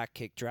spinning back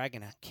kick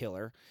dragon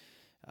killer.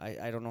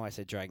 I don't know why I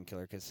said dragon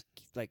killer because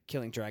like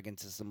killing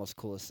dragons is the most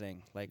coolest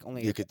thing. Like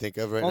only You could think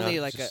of right only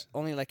now.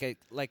 only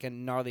like a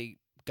gnarly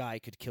guy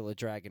could kill a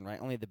dragon, right?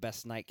 Only the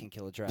best knight can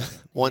kill a dragon.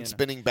 One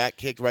spinning back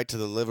kick right to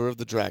the liver of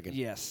the dragon.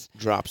 Yes.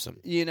 Drops him.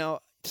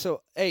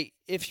 So, hey,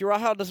 if Uriah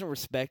Hall doesn't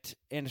respect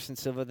Anderson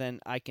Silva, then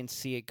I can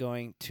see it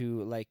going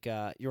to like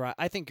Uriah.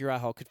 I think Uriah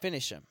Hall could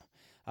finish him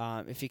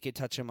if he could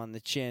touch him on the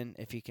chin,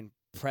 if he can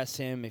press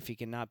him, if he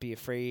can not be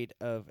afraid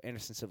of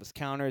Anderson Silva's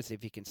counters,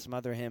 if he can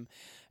smother him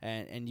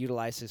and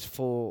utilize his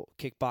full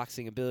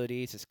kickboxing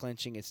abilities, his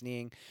clinching, his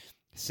kneeing.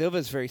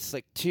 Silva's very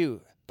slick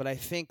too, but I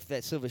think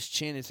that Silva's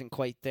chin isn't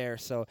quite there.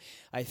 So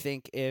I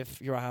think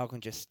if Uriah Hall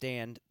can just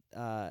stand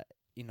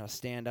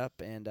up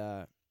and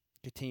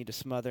continue to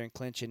smother and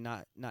clinch and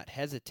not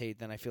hesitate,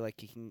 then I feel like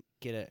he can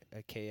get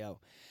a KO.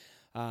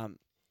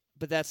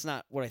 But that's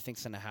not what I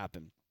think's going to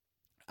happen.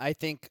 I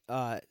think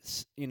the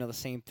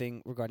same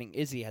thing regarding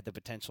Izzy had the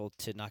potential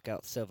to knock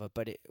out Silva,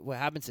 but what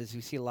happens is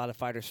we see a lot of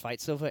fighters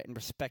fight Silva and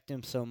respect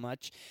him so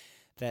much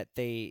that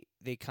they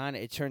kind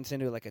of, it turns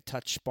into like a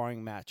touch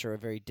sparring match or a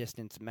very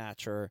distant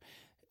match, or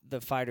the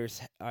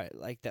fighters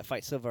like that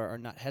fight Silva are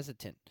not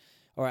hesitant,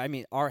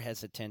 are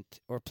hesitant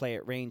or play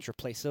at range or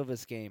play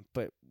Silva's game.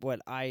 But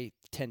what I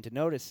tend to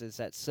notice is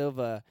that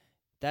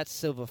that's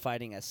Silva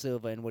fighting as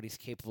Silva and what he's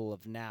capable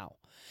of now.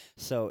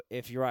 So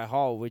if Uriah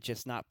Hall would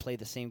just not play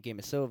the same game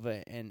as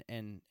Silva and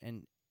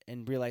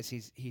realize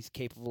he's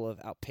capable of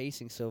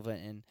outpacing Silva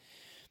and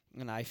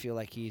I feel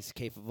like he's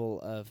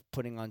capable of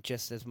putting on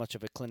just as much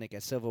of a clinic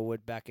as Silva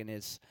would back in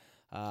his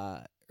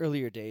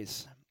earlier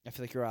days, I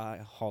feel like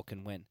Uriah Hall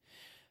can win.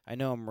 I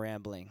know I'm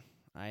rambling.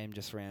 I am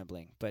just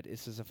rambling, but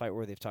this is a fight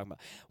worthy of talking about.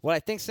 What I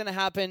think's going to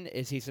happen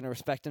is he's going to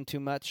respect him too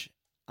much.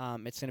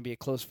 It's going to be a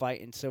close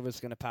fight, and Silva's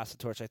going to pass the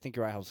torch. I think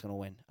Uriah Hall's going to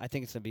win. I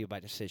think it's going to be by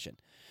decision,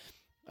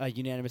 a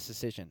unanimous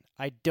decision.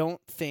 I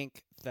don't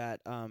think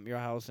that Uriah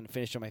Hall's going to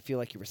finish him. I feel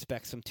like he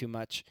respects him too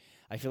much.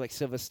 I feel like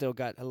Silva's still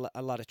got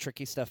a lot of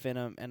tricky stuff in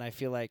him, and I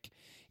feel like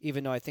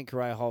even though I think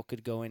Uriah Hall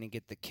could go in and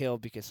get the kill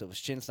because Silva's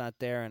chin's not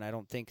there, and I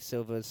don't think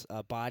Silva's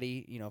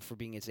body, for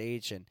being his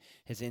age and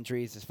his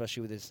injuries,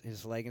 especially with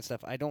his leg and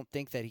stuff, I don't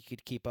think that he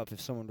could keep up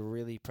if someone would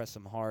really press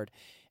him hard,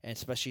 and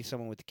especially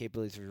someone with the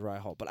capabilities of Uriah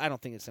Hall. But I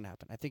don't think it's going to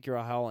happen. I think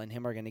Uriah Hall and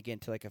him are going to get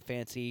into like a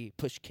fancy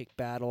push-kick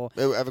battle.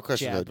 I have a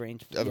question. Jab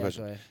range. I have a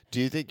question.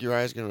 Do you think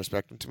Uriah's going to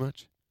respect him too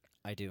much?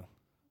 I do.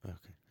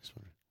 Okay. Just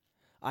wondering.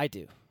 I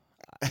do.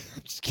 I'm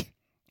just kidding.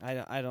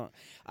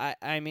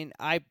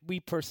 We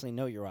personally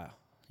know Uriah.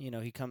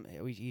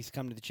 He's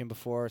come to the gym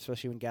before,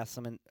 especially when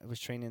Gastelum was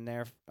training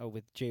there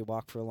with Jay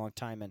Walk for a long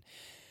time.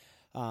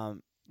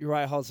 And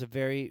Uriah Hall's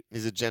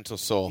he's a gentle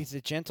soul. He's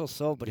a gentle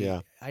soul, but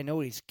I know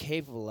what he's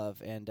capable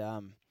of, and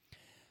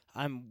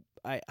I'm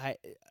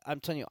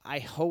telling you, I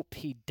hope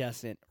he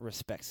doesn't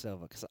respect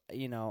Silva because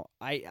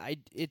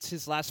it's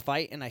his last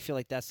fight, and I feel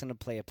like that's going to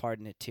play a part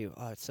in it too.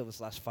 Oh, it's Silva's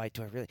last fight.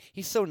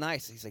 He's so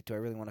nice. He's like, do I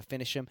really want to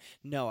finish him?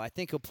 No, I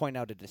think he'll point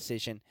out a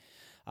decision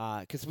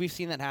because we've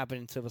seen that happen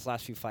in Silva's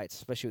last few fights,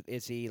 especially with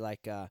Izzy.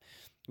 Like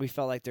we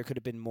felt like there could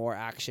have been more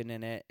action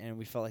in it, and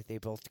we felt like they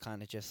both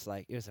kind of just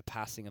like it was a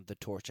passing of the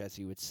torch, as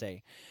you would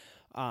say.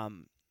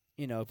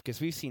 Because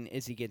we've seen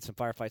Izzy get in some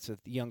firefights with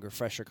younger,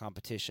 fresher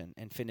competition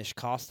and finish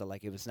Costa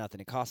like it was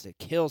nothing. And Costa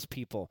kills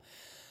people.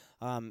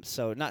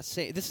 So not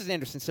say this is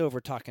Anderson Silva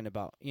we're talking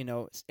about.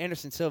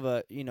 Anderson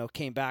Silva,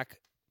 came back,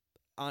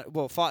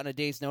 fought in a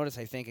day's notice,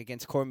 I think,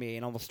 against Cormier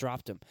and almost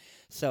dropped him.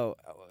 So,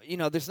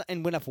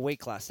 and went up a weight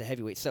class to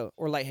heavyweight,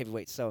 or light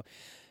heavyweight. So,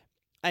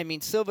 I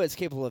mean, Silva is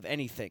capable of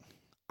anything.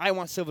 I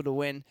want Silva to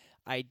win.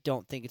 I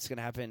don't think it's going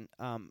to happen.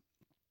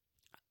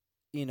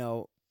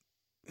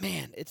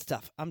 Man, it's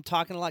tough. I'm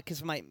talking a lot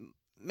because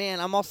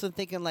I'm also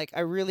thinking, like,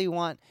 I really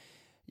want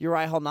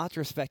Uriah Hall not to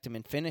respect him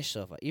and finish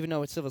Silva. Even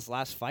though it's Silva's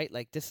last fight,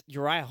 like this,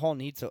 Uriah Hall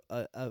needs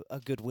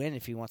a good win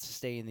if he wants to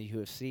stay in the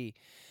UFC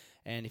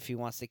and if he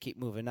wants to keep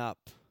moving up.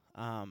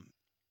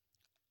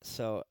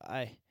 So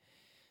I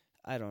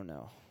don't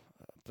know.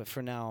 But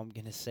for now, I'm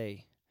going to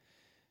say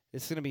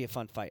It's going to be a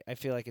fun fight. I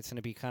feel like it's going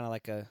to be kind of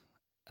like a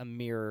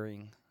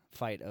mirroring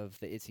fight of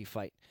the Izzy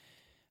fight.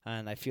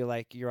 And I feel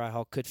like Uriah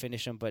Hall could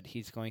finish him, but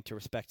he's going to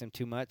respect him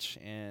too much.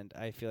 And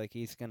I feel like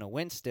he's going to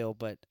win still,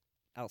 but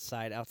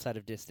outside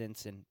of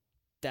distance. And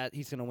that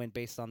he's going to win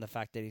based on the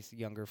fact that he's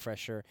younger,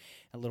 fresher,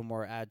 a little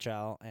more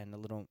agile, and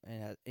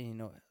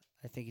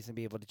I think he's going to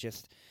be able to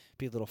just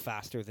be a little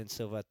faster than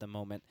Silva at the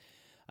moment.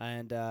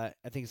 And I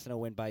think he's going to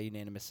win by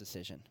unanimous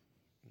decision.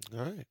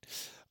 All right.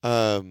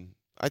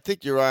 I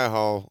think Uriah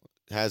Hall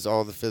has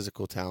all the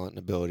physical talent and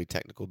ability,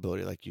 technical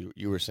ability, like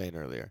you were saying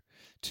earlier,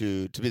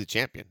 to be the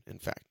champion, in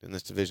fact, in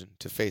this division,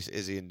 to face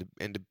Izzy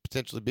and to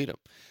potentially beat him.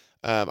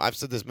 I've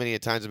said this many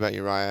times about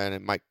Uriah, and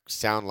it might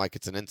sound like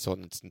it's an insult,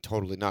 and it's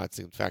totally not. It's,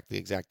 in fact, the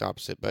exact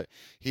opposite. But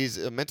he's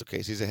a mental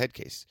case. He's a head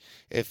case.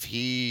 If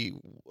he,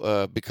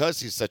 because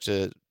he's such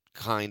a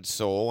kind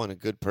soul and a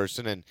good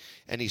person,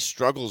 and he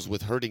struggles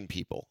with hurting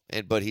people,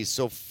 but he's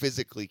so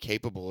physically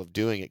capable of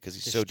doing it because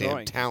he's so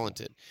damn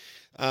talented.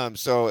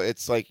 So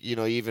it's like,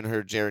 you even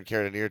heard Jared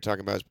Cannonier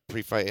talking about his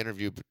pre-fight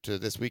interview to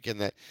this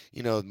weekend that,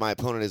 my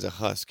opponent is a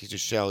husk. He's a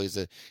shell. He's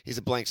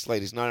a blank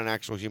slate. He's not an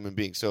actual human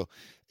being. So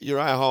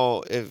Uriah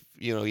Hall, if,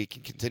 he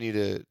can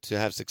continue to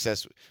have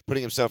success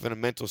putting himself in a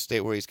mental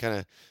state where he's kind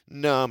of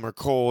numb or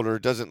cold or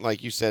doesn't,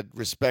 like you said,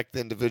 respect the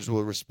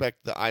individual, respect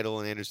the idol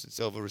in Anderson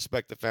Silva,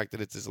 respect the fact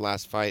that it's his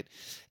last fight.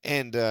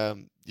 And,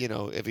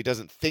 if he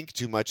doesn't think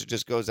too much, it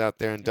just goes out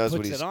there and does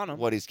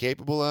what he's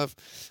capable of.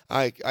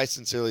 I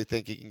sincerely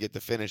think he can get the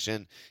finish.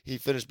 And he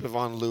finished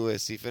Bevon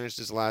Lewis. He finished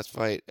his last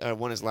fight,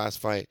 won his last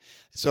fight.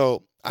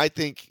 So I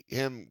think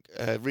him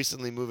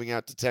recently moving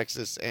out to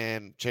Texas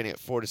and training at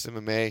Fortis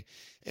MMA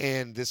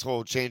and this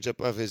whole change-up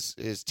of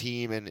his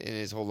team and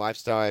his whole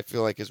lifestyle, I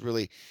feel like has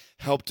really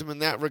helped him in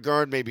that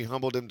regard, maybe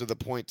humbled him to the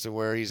point to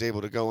where he's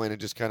able to go in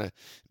and just kind of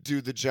do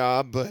the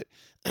job. But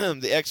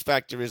the X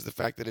factor is the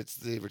fact that it's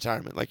the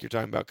retirement, like you're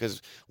talking about, because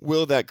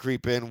will that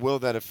creep in? Will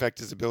that affect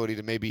his ability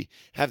to maybe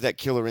have that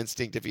killer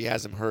instinct if he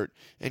has him hurt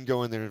and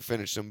go in there and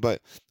finish him?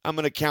 But I'm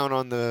going to count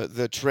on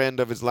the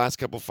trend of his last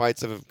couple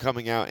fights of him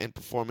coming out and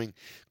performing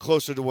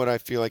closer to what I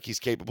feel like he's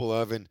capable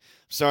of. And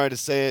sorry to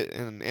say it,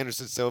 and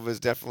Anderson Silva is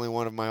definitely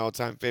one of my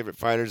all-time favorite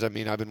fighters. I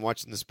mean, I've been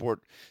watching the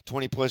sport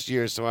 20-plus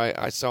years, so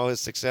I saw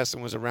his success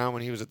and was around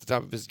when he was at the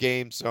top of his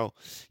game. So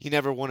you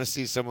never want to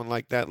see someone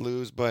like that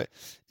lose, but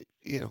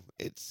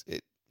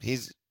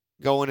he's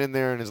going in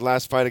there in his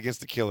last fight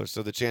against the killer,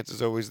 so the chance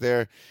is always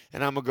there.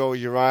 And I'm going to go with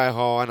Uriah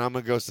Hall, and I'm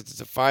going to go, since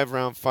it's a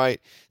 5-round fight,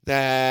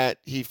 that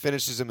he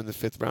finishes him in the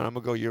 5th round. I'm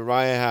going to go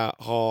Uriah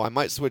Hall. I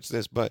might switch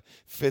this, but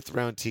 5th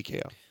round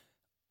TKO.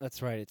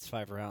 That's right. It's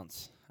 5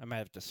 rounds. I might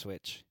have to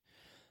switch.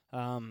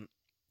 5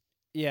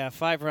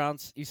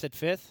 rounds. You said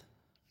 5th?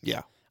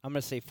 Yeah. I'm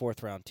going to say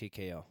 4th round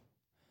TKO.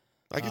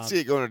 I could see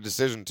it going to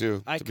decision,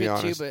 too, to be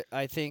honest. I could, too, but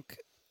I think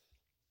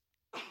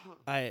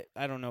I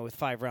don't know, with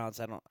 5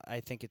 rounds, I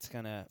think it's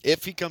going to...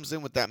 If he comes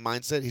in with that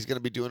mindset, he's going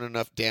to be doing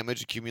enough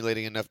damage,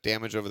 accumulating enough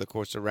damage over the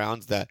course of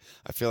rounds that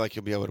I feel like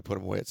he'll be able to put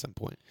him away at some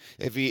point.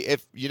 If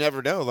you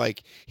never know,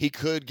 like, he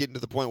could get into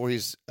the point where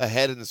he's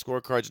ahead in the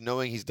scorecards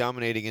knowing he's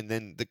dominating, and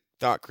then the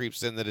thought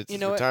creeps in that it's his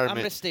retirement. I'm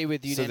going to stay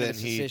with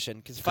unanimous decision,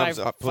 because pulls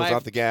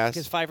off the gas.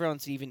 Because 5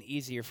 rounds is even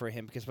easier for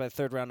him, because by the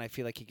 3rd round, I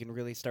feel like he can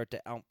really start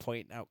to out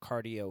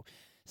cardio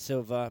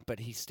Silva, but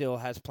he still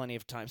has plenty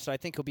of time. So I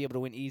think he'll be able to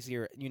win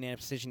easier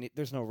unanimous decision.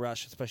 There's no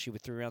rush, especially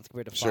with 3 rounds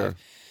compared to 5. Sure.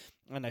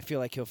 And I feel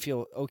like he'll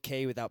feel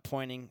okay without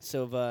pointing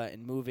Silva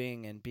and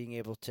moving and being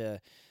able to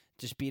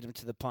just beat him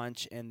to the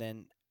punch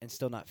and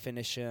still not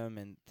finish him.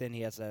 And then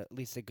he has at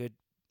least a good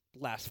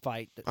last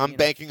fight. I'm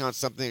banking on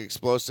something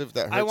explosive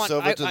that hurts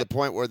Silva to the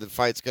point where the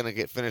fight's going to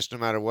get finished no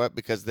matter what,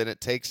 because then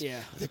it takes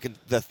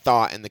the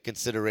thought and the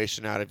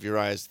consideration out of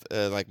Uriah's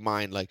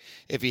mind. Like,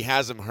 if he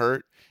has him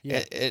hurt,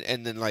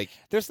 and then, like...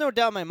 There's no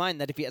doubt in my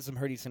mind that if he has him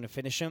hurt, he's going to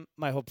finish him.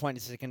 My whole point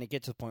is he's going to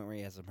get to the point where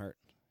he has him hurt.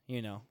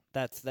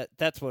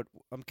 That's what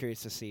I'm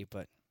curious to see,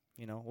 but,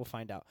 we'll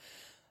find out.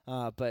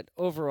 But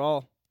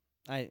overall,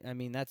 I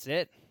mean, that's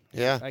it.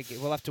 Yeah.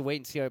 We'll have to wait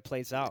and see how it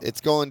plays out. It's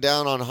going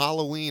down on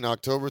Halloween,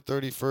 October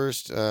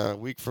 31st, a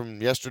week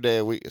from yesterday.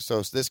 So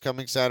it's this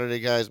coming Saturday,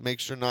 guys. Make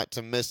sure not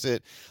to miss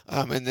it.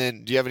 And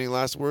then, do you have any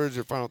last words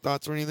or final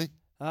thoughts or anything?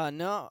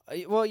 No.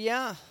 Well,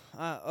 yeah.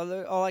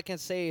 All I can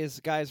say is,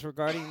 guys,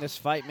 regarding this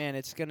fight, man,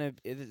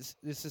 this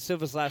is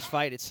Silva's last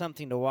fight. It's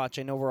something to watch.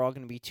 I know we're all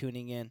going to be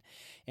tuning in,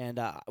 and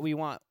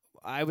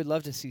I would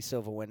love to see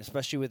Silva win,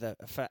 especially with a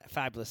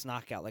fabulous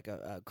knockout, like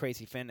a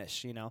crazy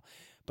finish,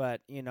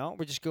 But,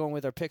 we're just going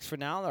with our picks for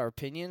now, our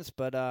opinions.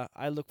 But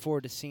I look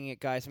forward to seeing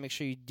it, guys. Make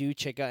sure you do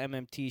check out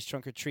MMT's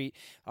Trunk or Treat.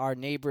 Our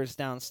neighbors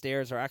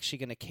downstairs are actually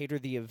going to cater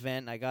the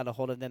event. I got a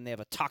hold of them. They have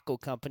a taco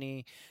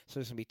company, so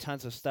there's going to be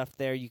tons of stuff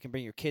there. You can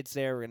bring your kids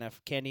there. We're going to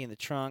have candy in the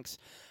trunks.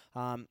 It's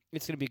going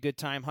to be a good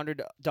time.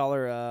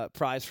 $100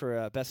 prize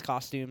for best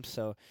costumes.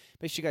 So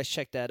make sure you guys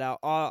check that out.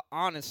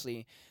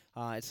 Honestly,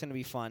 it's going to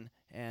be fun.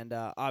 And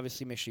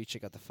obviously, make sure you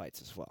check out the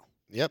fights as well.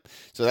 Yep.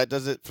 So that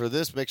does it for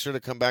this. Make sure to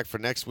come back for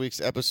next week's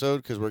episode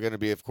because we're going to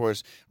be, of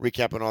course,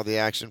 recapping all the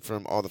action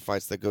from all the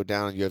fights that go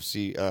down in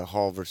UFC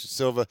Hall versus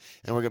Silva.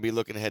 And we're going to be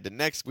looking ahead to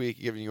next week,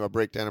 giving you our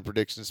breakdown and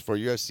predictions for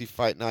UFC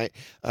Fight Night.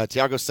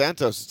 Thiago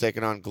Santos is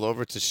taking on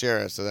Glover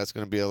Teixeira, so that's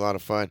going to be a lot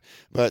of fun.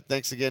 But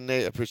thanks again,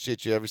 Nate. I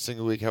appreciate you every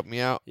single week helping me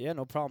out. Yeah,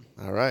 no problem.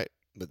 All right.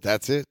 But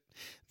that's it.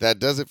 That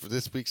does it for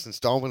this week's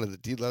installment of the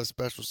D-Love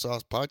Special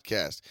Sauce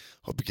Podcast.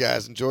 Hope you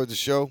guys enjoyed the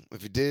show.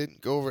 If you did,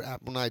 go over to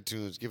Apple and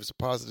iTunes. Give us a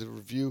positive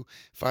review,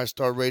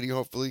 5-star rating,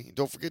 hopefully.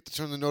 Don't forget to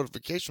turn the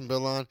notification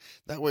bell on.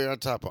 That way you're on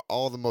top of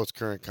all the most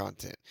current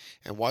content.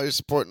 And while you're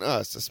supporting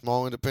us, a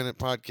small independent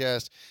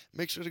podcast,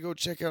 make sure to go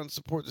check out and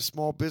support the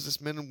small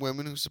businessmen and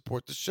women who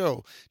support the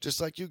show,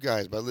 just like you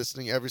guys, by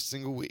listening every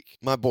single week.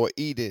 My boy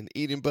Eden,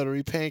 Eden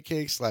Buttery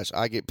Pancakes /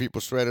 I Get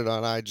People Shredded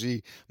on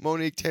IG.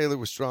 Monique Taylor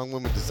with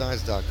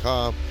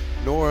StrongWomenDesigns.com.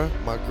 Nora,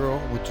 my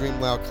girl, with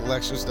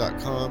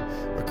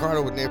DreamLoudCollections.com,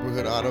 Ricardo with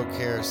Neighborhood Auto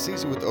Care,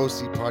 Caesar with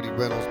OC Party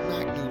Rentals,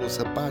 Mac Noodles,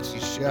 Hibachi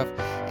Chef,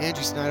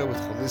 Angie Snyder with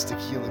Holistic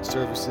Healing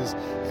Services,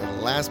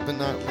 and last but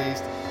not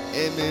least,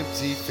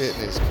 MMT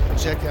Fitness.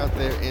 Check out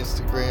their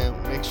Instagram.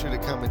 Make sure to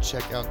come and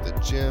check out the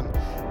gym.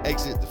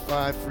 Exit the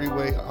 5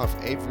 freeway off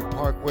Avery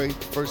Parkway.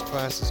 The first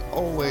class is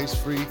always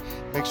free.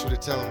 Make sure to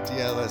tell them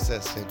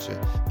DLSS sent you.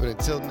 But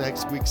until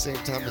next week, same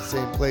time and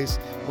same place,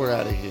 we're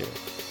out of here.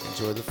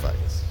 Enjoy the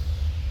fights.